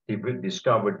I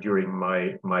discovered during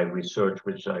my research,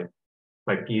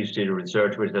 my PhD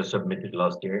research, which I submitted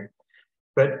last year.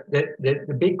 But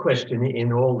the big question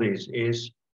in all this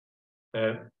is,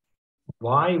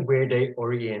 why were they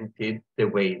oriented the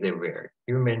way they were?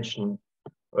 You mentioned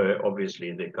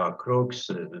obviously the Garcrux,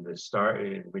 the star,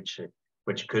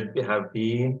 which could have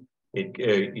been. They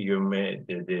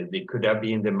could have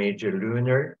been the major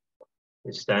lunar,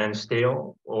 the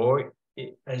standstill, or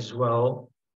as well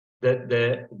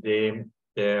the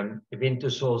winter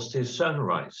solstice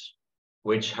sunrise,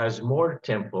 which has more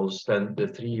temples than the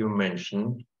 3 you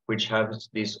mentioned, which have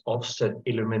this offset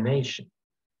illumination.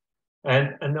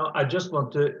 And I just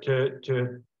want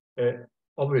to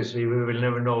obviously we will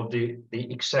never know the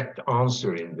exact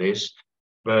answer in this,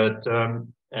 but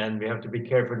and we have to be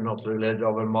careful not to let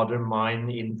our modern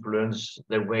mind influence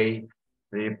the way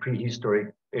the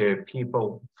prehistoric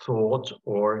people thought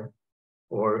or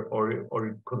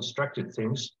constructed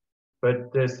things.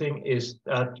 But the thing is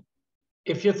that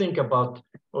if you think about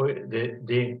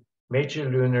the major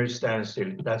lunar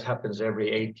standstill, that happens every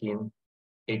 18,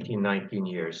 19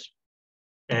 years.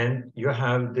 And you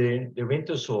have the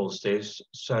winter solstice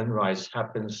sunrise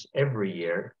happens every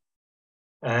year.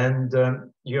 And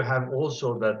you have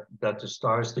also that the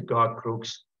stars, the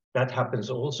Garcrux, that happens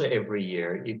also every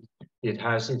year. It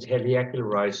has its heliacal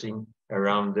rising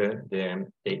around the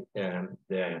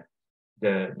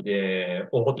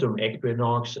autumn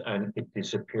equinox, and it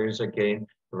disappears again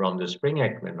around the spring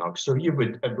equinox. So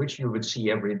which you would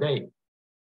see every day.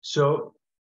 So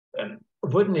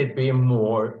wouldn't it be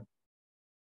more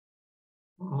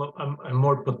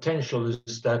potential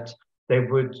is that they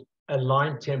would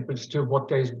align temples to what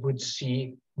they would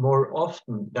see more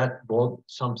often that was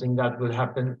something that would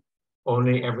happen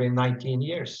only every 19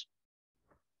 years.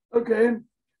 Okay.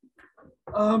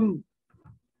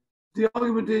 The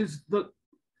argument is that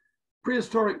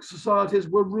prehistoric societies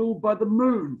were ruled by the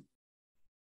moon.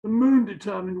 The moon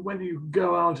determined when you could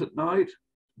go out at night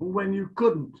and when you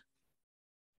couldn't.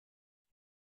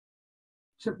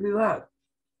 Simply that.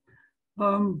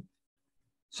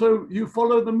 So you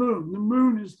follow the moon. The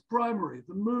moon is the primary.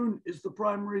 The moon is the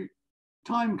primary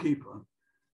timekeeper.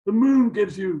 The moon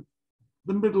gives you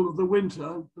the middle of the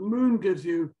winter. The moon gives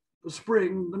you the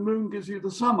spring. The moon gives you the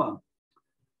summer.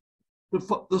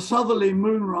 The southerly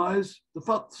moonrise,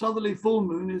 the southerly full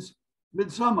moon is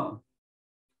midsummer.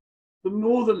 The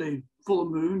northerly full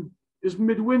moon is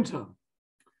midwinter.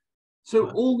 So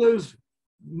all those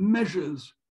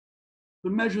measures, the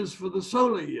measures for the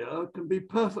solar year, can be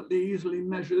perfectly easily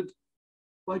measured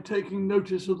by taking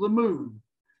notice of the moon.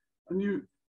 And you,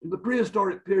 in the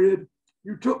prehistoric period,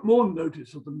 you took more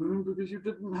notice of the moon because you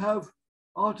didn't have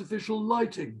artificial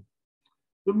lighting.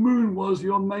 The moon was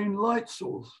your main light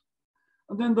source.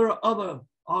 And then there are other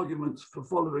arguments for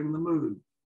following the moon.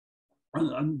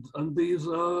 And these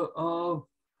are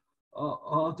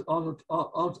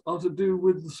to do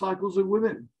with the cycles of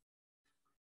women,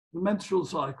 the menstrual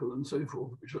cycle and so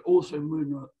forth, which are also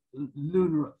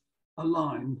lunar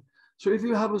aligned. So if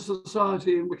you have a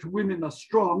society in which women are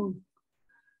strong,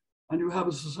 and you have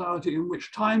a society in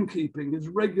which timekeeping is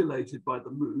regulated by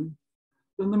the moon,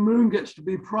 then the moon gets to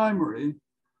be primary,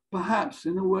 perhaps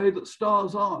in a way that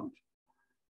stars aren't.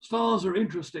 Stars are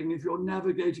interesting if you're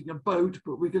navigating a boat,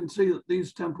 but we can see that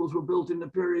these temples were built in a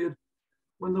period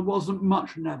when there wasn't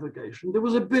much navigation. There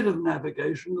was a bit of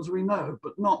navigation, as we know,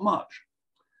 but not much.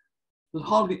 There's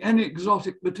hardly any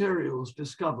exotic materials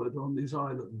discovered on these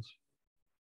islands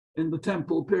in the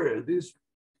temple period. These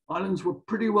islands were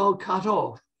pretty well cut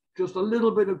off, just a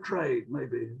little bit of trade,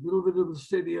 maybe, a little bit of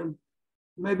obsidian,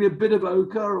 maybe a bit of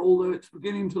ochre, although it's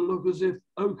beginning to look as if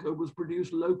ochre was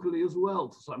produced locally as well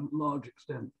to some large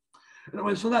extent.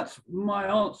 Anyway, so that's my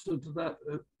answer to that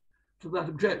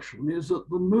objection, is that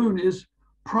the moon is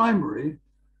primary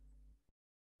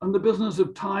and the business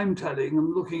of time telling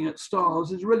and looking at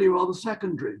stars is really rather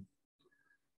secondary.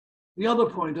 The other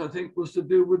point, I think, was to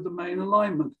do with the main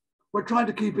alignment. We're trying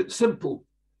to keep it simple.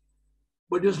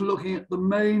 We're just looking at the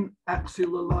main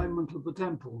axial alignment of the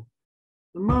temple.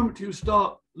 The moment you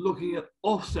start looking at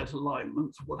offset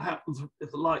alignments, what happens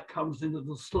if the light comes into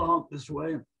the slant this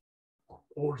way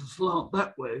or to slant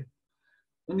that way,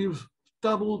 then you've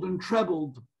doubled and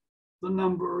trebled the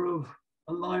number of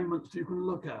alignments you can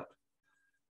look at.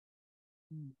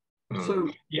 So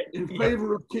in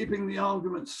favor of keeping the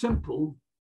argument simple,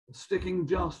 sticking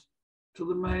just to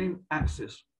the main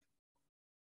axis.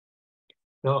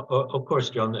 No, of course,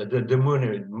 John, the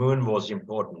moon was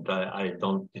important. I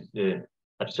don't,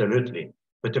 absolutely.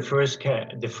 But the first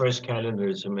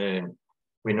calendars, I mean,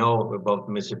 we know about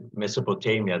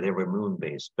Mesopotamia, they were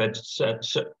moon-based. But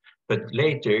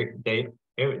later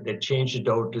they changed it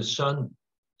over to sun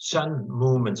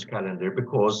movements calendar,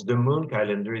 because the moon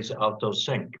calendar is out of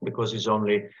sync, because it's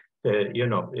only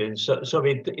so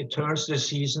it turns the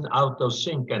season out of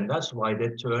sync, and that's why they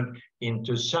turn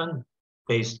into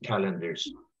sun-based calendars.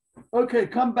 Okay,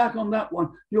 come back on that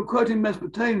one. You're quoting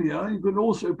Mesopotamia. You could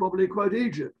also probably quote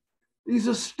Egypt. These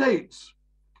are states.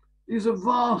 These are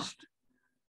vast,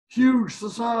 huge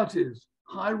societies,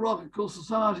 hierarchical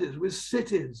societies with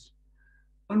cities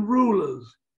and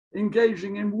rulers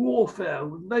engaging in warfare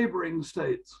with neighboring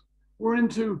states. We're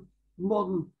into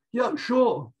modern, yeah,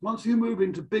 sure. Once you move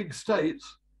into big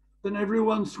states, then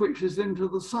everyone switches into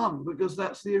the sun because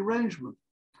that's the arrangement.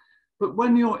 But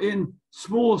when you're in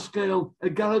small scale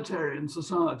egalitarian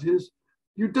societies,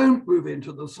 you don't move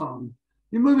into the sun.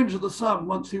 You move into the sun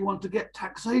once you want to get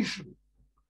taxation.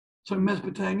 So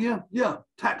Mesopotamia, yeah,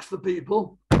 tax the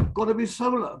people, got to be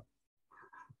solar.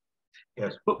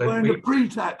 Yes, but we're in a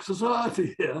pre-tax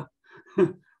society here.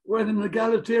 We're in an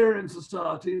egalitarian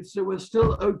society, so we're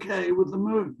still okay with the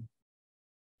moon.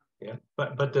 Yeah,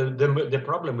 but the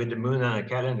problem with the moon and a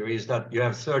calendar is that you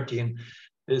have 13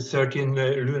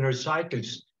 lunar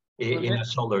cycles in a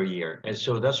solar year, and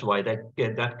so that's why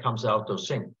that comes out of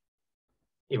sync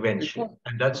eventually,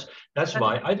 and that's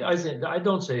why I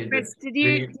don't say. Chris, did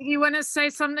you want to say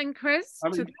something, Chris? I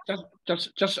mean,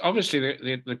 just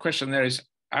obviously the question there is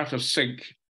out of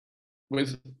sync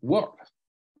with what?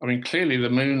 I mean, clearly the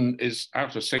moon is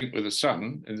out of sync with the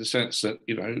sun in the sense that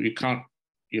you can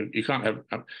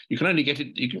only get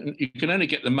it. You can only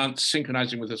get the months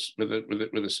synchronizing with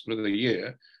the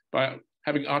year by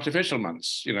having artificial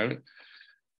months,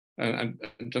 and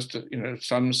just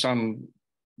some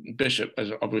bishop,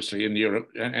 as obviously in Europe,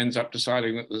 ends up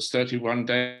deciding that there's 31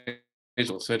 days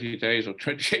or 30 days or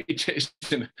 28 days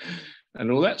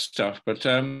and all that stuff. But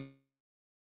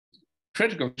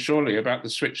critical, surely, about the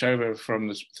switch over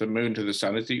from the moon to the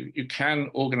sun is you can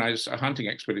organize a hunting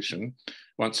expedition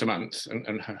once a month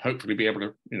and hopefully be able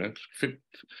to, you know,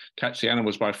 catch the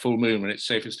animals by full moon when it's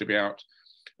safest to be out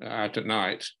at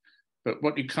night. But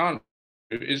what you can't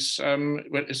do is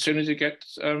as soon as you get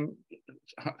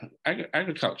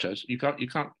agriculture, you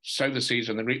can't sow the seeds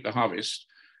and then reap the harvest.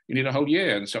 You need a whole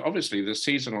year, and so obviously the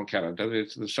seasonal calendar,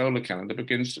 the solar calendar,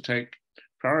 begins to take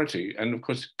priority. And of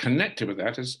course, connected with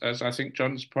that, as I think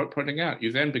John's pointing out,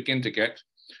 you then begin to get,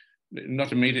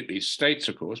 not immediately states,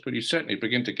 of course, but you certainly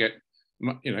begin to get,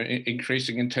 you know,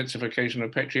 increasing intensification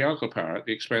of patriarchal power at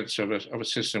the expense of a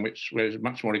system which was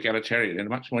much more egalitarian and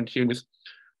much more in tune with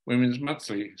women's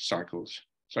monthly cycles.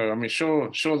 So I mean, sure,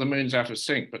 the moon's out of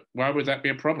sync, but why would that be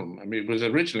a problem? I mean, it was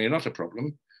originally not a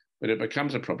problem, but it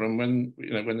becomes a problem when,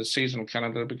 you know, when the seasonal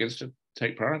calendar begins to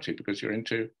take priority because you're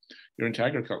into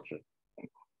agriculture.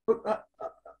 But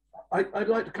I'd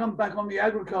like to come back on the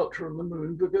agriculture of the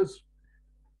moon, because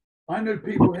I know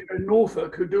people here in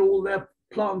Norfolk who do all their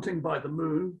planting by the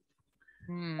moon.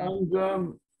 And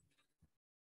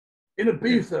in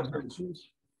Ibiza, for instance,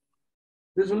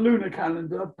 there's a lunar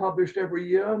calendar published every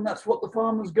year, and that's what the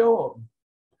farmers go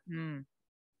on.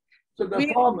 So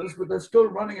they're farmers, but they're still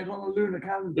running it on a lunar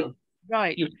calendar.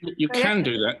 Right. You can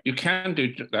do that. You can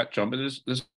do that, John, but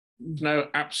there's no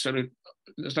absolute,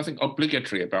 there's nothing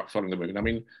obligatory about following the moon. I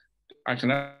mean, I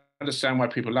can understand why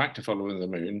people like to follow the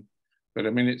moon, but I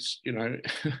mean, it's, you know,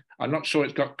 I'm not sure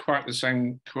it's got quite the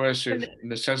same coercive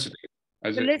necessity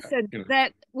as it, listen, you know.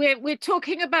 That we're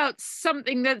talking about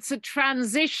something that's a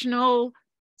transitional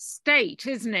state,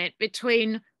 isn't it,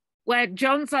 between where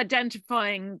John's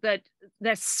identifying that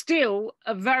there's still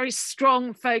a very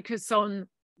strong focus on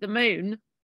the moon,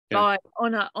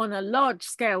 on a large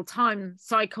scale time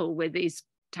cycle with these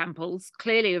temples,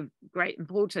 clearly of great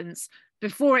importance,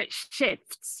 before it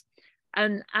shifts.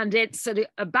 And it's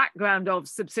a background of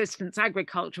subsistence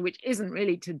agriculture, which isn't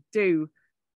really to do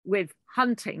with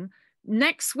hunting.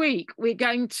 Next week, we're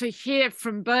going to hear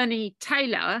from Bernie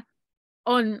Taylor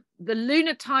on the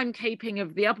lunar timekeeping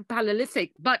of the Upper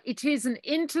Paleolithic, but it is an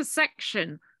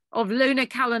intersection of lunar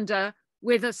calendar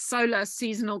with a solar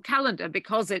seasonal calendar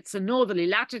because it's a northerly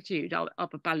latitude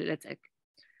Upper Paleolithic.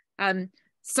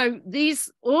 So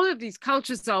all of these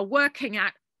cultures are working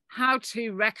at how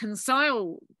to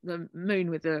reconcile the moon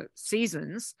with the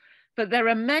seasons, but there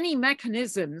are many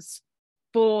mechanisms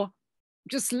for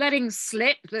just letting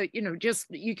slip that, you know,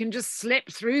 you can just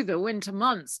slip through the winter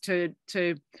months to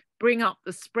bring up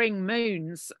the spring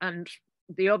moons and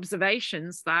the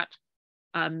observations that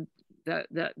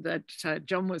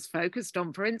John was focused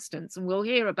on, for instance, and we'll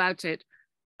hear about it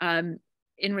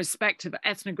in respect of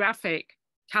ethnographic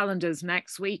calendars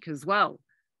next week as well.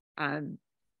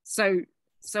 So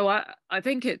I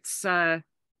think it's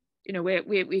you know,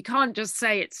 we can't just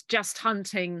say it's just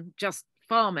hunting, just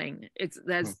farming.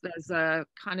 There's a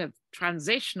kind of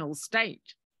transitional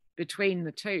state between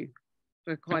the two.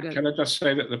 Can I just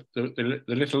say that the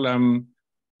little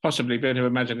possibly bit of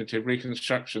imaginative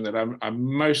reconstruction that I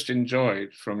most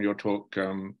enjoyed from your talk,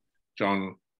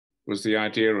 John, was the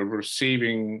idea of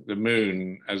receiving the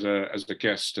moon as a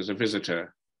guest, as a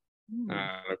visitor.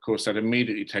 Of course, that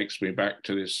immediately takes me back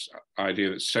to this idea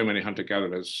that so many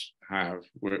hunter-gatherers have,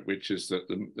 which is that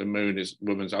the moon is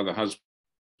woman's other husband,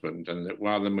 and that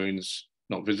while the moon's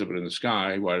not visible in the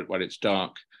sky, while it's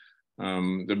dark,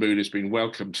 the moon has been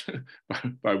welcomed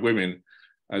by women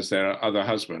as their other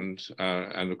husband,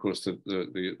 and of course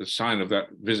the sign of that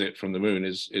visit from the moon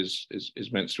is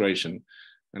menstruation,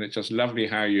 and it's just lovely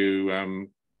how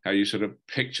you sort of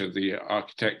picture the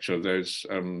architecture of those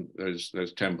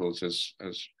temples as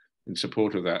in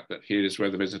support of that here is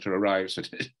where the visitor arrives and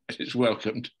is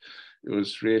welcomed. It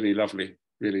was really lovely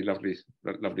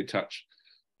touch.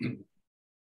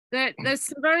 There's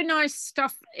some very nice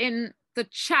stuff in the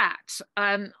chat.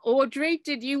 Audrey,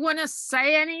 did you want to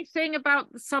say anything about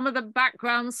some of the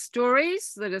background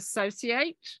stories that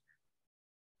associate?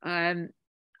 And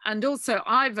also,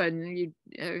 Ivan, you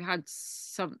had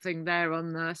something there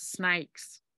on the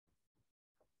snakes.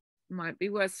 Might be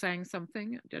worth saying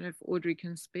something. I don't know if Audrey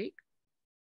can speak.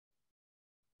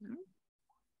 No?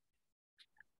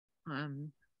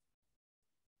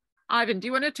 Ivan, do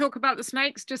you want to talk about the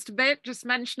snakes just a bit? Just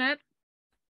mention it.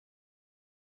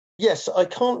 Yes, I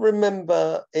can't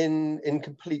remember in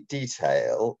complete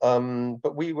detail,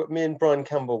 but me and Brian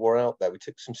Campbell were out there. We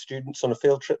took some students on a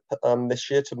field trip this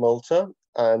year to Malta,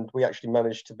 and we actually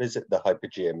managed to visit the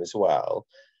Hypogeum as well.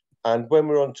 And when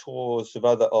we were on tours of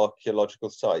other archaeological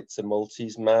sites, a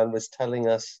Maltese man was telling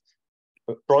us,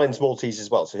 Brian's Maltese as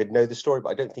well, so he'd know the story, but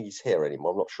I don't think he's here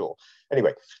anymore, I'm not sure.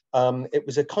 Anyway, it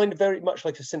was a kind of very much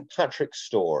like a St. Patrick's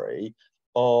story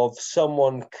of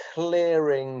someone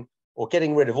clearing or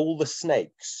getting rid of all the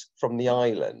snakes from the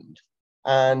island.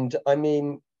 And I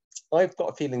mean, I've got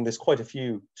a feeling there's quite a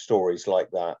few stories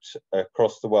like that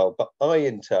across the world, but I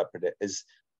interpret it as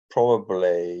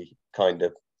probably kind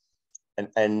of an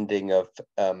ending of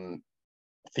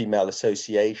female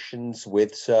associations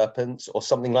with serpents or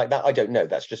something like that. I don't know.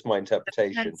 That's just my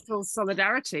interpretation. Mental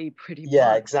solidarity, pretty much.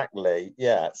 Yeah, exactly.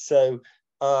 Yeah. So,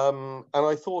 and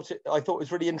I thought it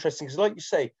was really interesting because, like you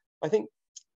say, I think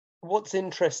what's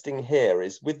interesting here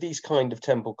is with these kind of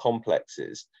temple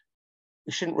complexes,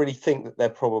 we shouldn't really think that they're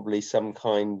probably some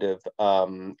kind of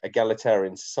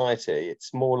egalitarian society.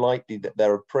 It's more likely that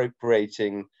they're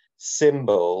appropriating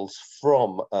symbols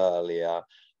from earlier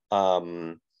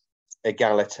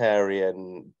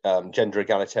egalitarian, gender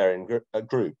egalitarian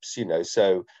groups, you know.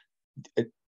 So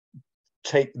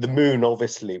take the moon,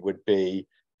 obviously would be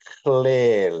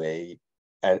clearly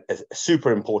a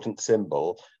super important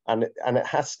symbol, and it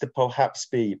has to perhaps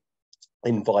be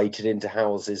invited into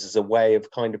houses as a way of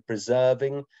kind of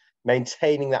preserving,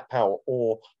 maintaining that power,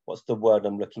 or what's the word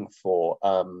I'm looking for,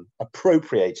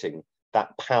 appropriating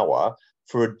that power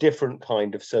for a different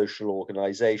kind of social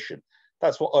organization.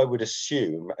 That's what I would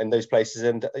assume in those places.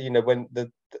 And you know, when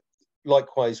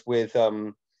likewise with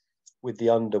the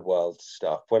underworld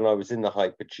stuff, when I was in the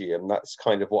Hypogeum, that's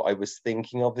kind of what I was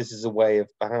thinking of. This is a way of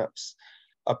perhaps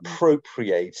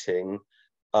appropriating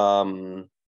a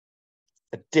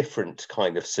different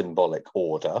kind of symbolic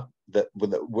order that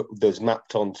was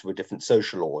mapped onto a different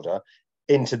social order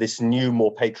into this new,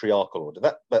 more patriarchal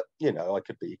order. But you know, I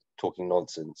could be talking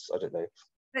nonsense. I don't know.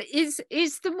 Is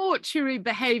the mortuary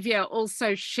behavior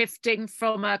also shifting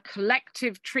from a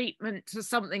collective treatment to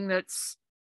something that's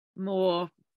more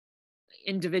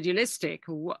individualistic,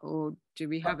 or do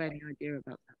we have any idea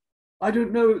about that? I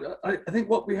don't know. I think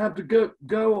what we have to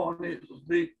go on is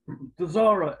the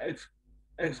Zara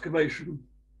excavation,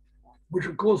 which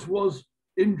of course was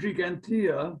in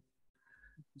Ggantija.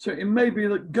 So it may be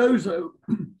that Gozo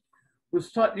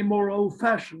was slightly more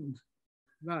old-fashioned.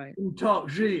 Right. In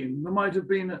Tarkjeen, there might have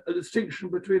been a distinction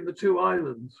between the two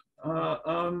islands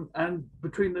and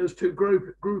between those two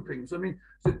groupings. I mean,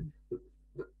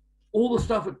 all the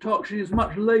stuff at Tarkjeen is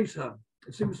much later.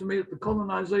 It seems to me that the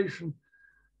colonization,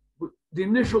 the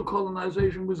initial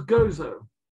colonization was Gozo.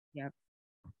 Yeah.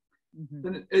 Mm-hmm.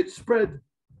 Then it spread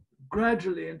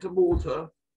gradually into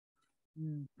Malta.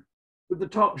 Mm. But the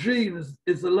Tarkjeen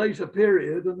is the later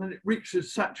period, and then it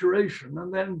reaches saturation,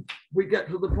 and then we get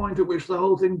to the point at which the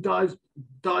whole thing dies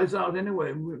out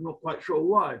anyway, and we're not quite sure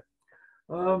why.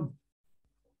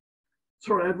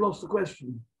 Sorry, I've lost the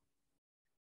question.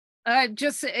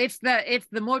 Just if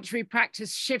the mortuary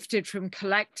practice shifted from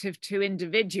collective to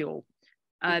individual,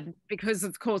 because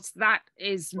of course that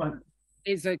is Right.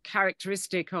 is a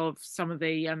characteristic of some of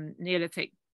the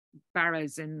Neolithic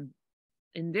barrows in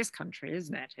this country,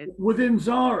 isn't it? Within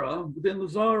the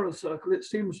Zara circle, it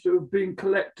seems to have been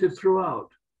collective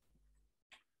throughout.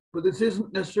 But this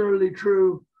isn't necessarily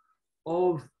true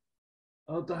of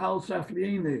the Hal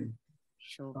Saflieni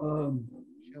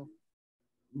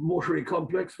mortuary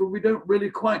complex, but we don't really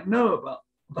quite know about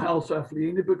the Hal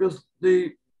Saflieni because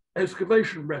the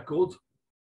excavation records,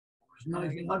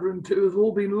 1902, has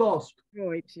all been lost.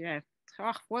 Right, yeah.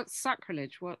 Oh, what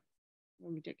sacrilege, what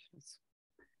ridiculous.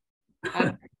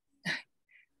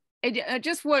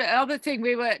 Just one other thing,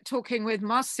 we were talking with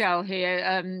Martial here,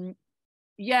 on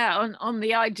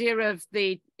the idea of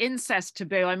the incest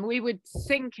taboo, and we would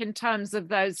think in terms of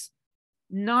those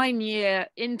 9-year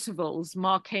intervals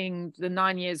marking the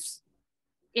 9 years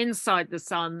inside the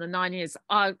sun, the 9 years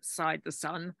outside the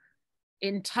sun,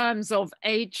 in terms of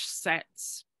age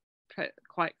sets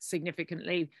quite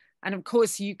significantly. And of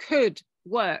course you could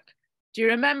work. Do you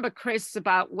remember, Chris,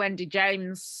 about Wendy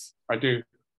James? I do.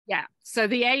 Yeah, so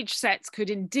the age sets could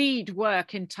indeed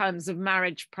work in terms of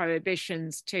marriage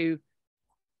prohibitions to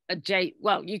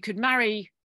you could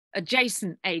marry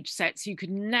adjacent age sets. You could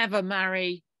never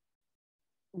marry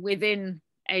within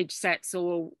age sets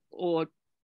or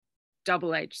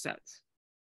double age sets.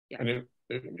 Yeah. And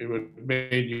it would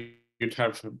mean you'd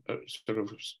have a sort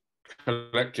of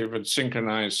collective and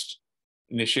synchronized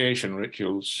initiation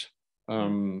rituals,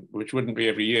 which wouldn't be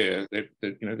every year.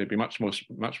 They'd be much more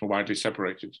widely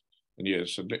separated in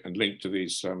years and linked to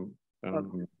these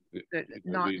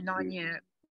 9-year.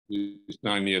 These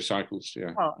 9-year cycles.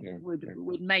 Yeah,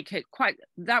 would make it quite.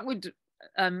 That would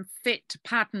fit to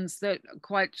patterns that are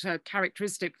quite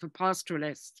characteristic for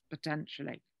pastoralists,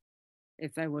 potentially,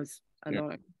 if there was a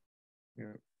lot of...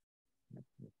 Yeah.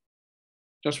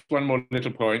 Just one more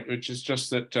little point, which is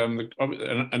just that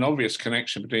an obvious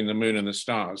connection between the moon and the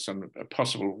stars, and a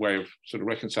possible way of sort of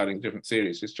reconciling different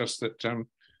theories, is just that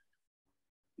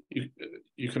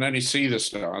you can only see the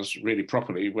stars really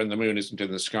properly when the moon isn't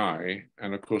in the sky.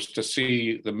 And of course, to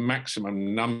see the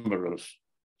maximum number of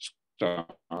stars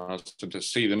and to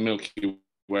see the Milky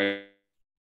Way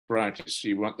brightest,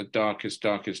 you want the darkest,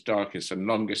 darkest, darkest and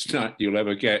longest night you'll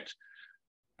ever get.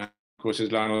 And of course,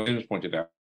 as Lionel Sims pointed out,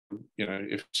 you know,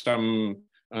 if some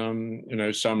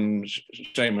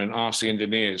shaman asks the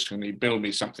engineers, can you build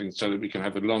me something so that we can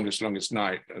have the longest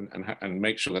night and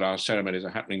make sure that our ceremonies are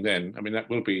happening then? I mean, that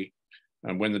will be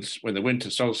when the winter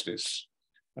solstice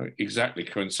exactly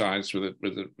coincides with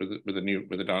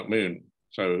the dark moon.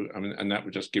 So I mean, and that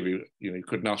would just give you, you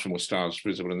couldn't ask for more stars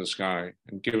visible in the sky.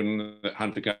 And given that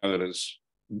hunter-gatherers,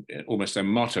 almost their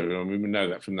motto, and we know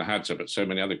that from the Hadza, but so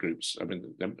many other groups, I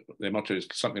mean, their motto is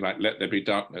something like "Let there be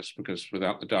darkness," because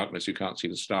without the darkness, you can't see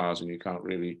the stars, and you can't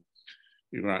really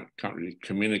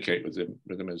communicate with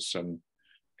them as some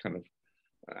kind of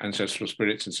ancestral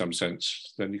spirits in some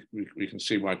sense. Then we can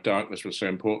see why darkness was so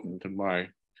important, and why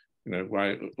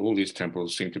all these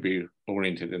temples seem to be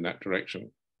oriented in that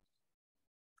direction.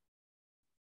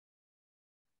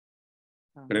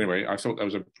 But anyway, I thought that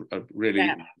was a really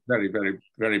very, very,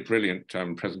 very brilliant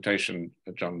presentation,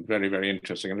 John. Very, very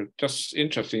interesting. And it's just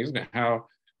interesting, isn't it, how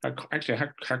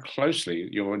closely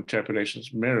your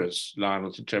interpretations mirrors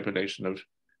Lionel's interpretation of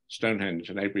Stonehenge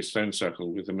and Avebury Stone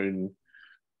Circle, with the moon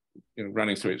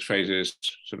running through its phases,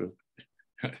 sort of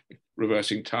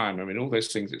reversing time. I mean, all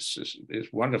those things,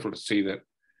 it's wonderful to see that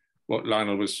what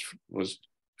Lionel was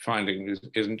finding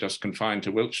isn't just confined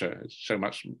to Wiltshire. It's so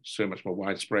much more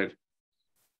widespread.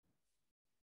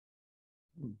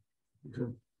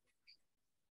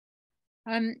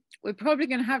 We're probably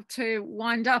going to have to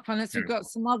wind up unless we've got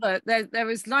some other. There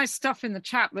was nice stuff in the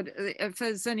chat, but if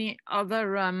there's any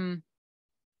other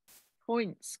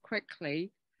points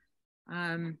quickly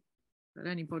that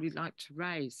anybody'd like to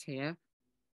raise here,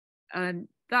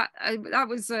 that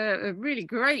was a really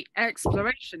great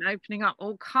exploration, opening up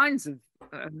all kinds of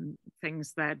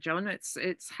things there, John.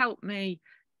 It's helped me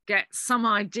get some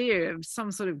idea of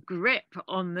some sort of grip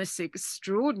on this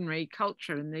extraordinary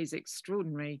culture and these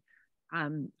extraordinary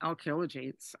archaeology.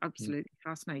 It's absolutely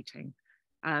fascinating.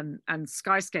 And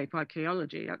skyscape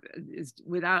archaeology is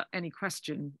without any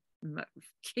question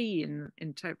key in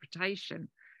interpretation.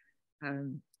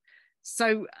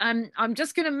 So I'm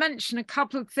just going to mention a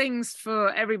couple of things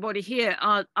for everybody here.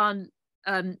 On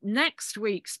next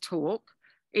week's talk,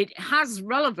 it has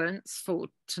relevance for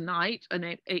tonight, and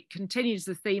it continues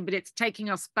the theme, but it's taking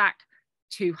us back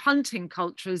to hunting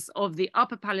cultures of the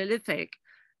Upper Paleolithic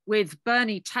with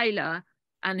Bernie Taylor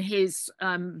and his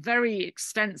very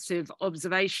extensive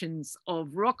observations of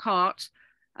rock art,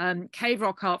 cave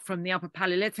rock art from the Upper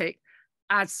Paleolithic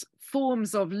as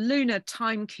forms of lunar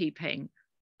timekeeping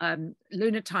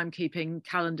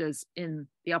calendars in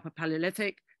the Upper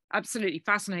Paleolithic. Absolutely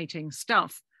fascinating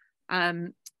stuff.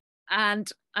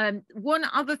 And one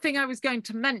other thing I was going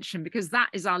to mention, because that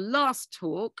is our last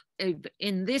talk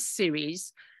in this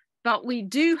series, but we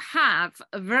do have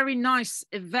a very nice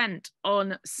event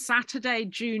on Saturday,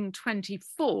 June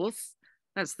 24th.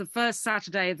 That's the first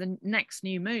Saturday of the next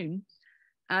new moon,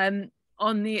 in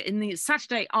the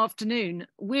Saturday afternoon,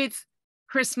 with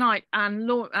Chris Knight and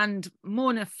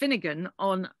Morna Finnegan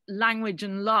on language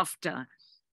and laughter.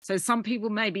 So some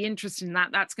people may be interested in that.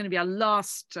 That's going to be our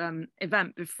last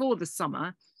event before the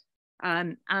summer.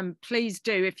 And please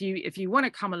do, if you want to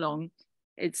come along,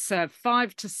 it's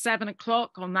 5 to 7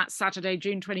 o'clock on that Saturday,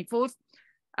 June 24th.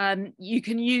 You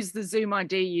can use the Zoom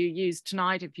ID you used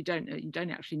tonight. If you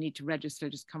don't actually need to register,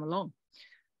 just come along.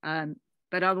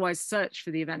 But otherwise, search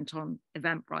for the event on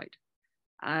Eventbrite.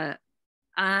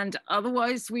 And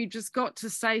otherwise, we've just got to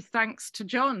say thanks to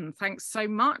John. Thanks so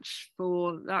much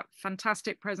for that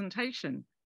fantastic presentation.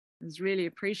 It was really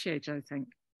appreciated, I think.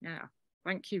 Yeah,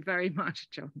 thank you very much,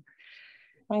 John.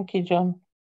 Thank you, John.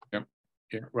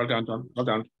 Yeah, well done, John. Well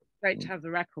done. Great to have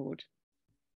the record.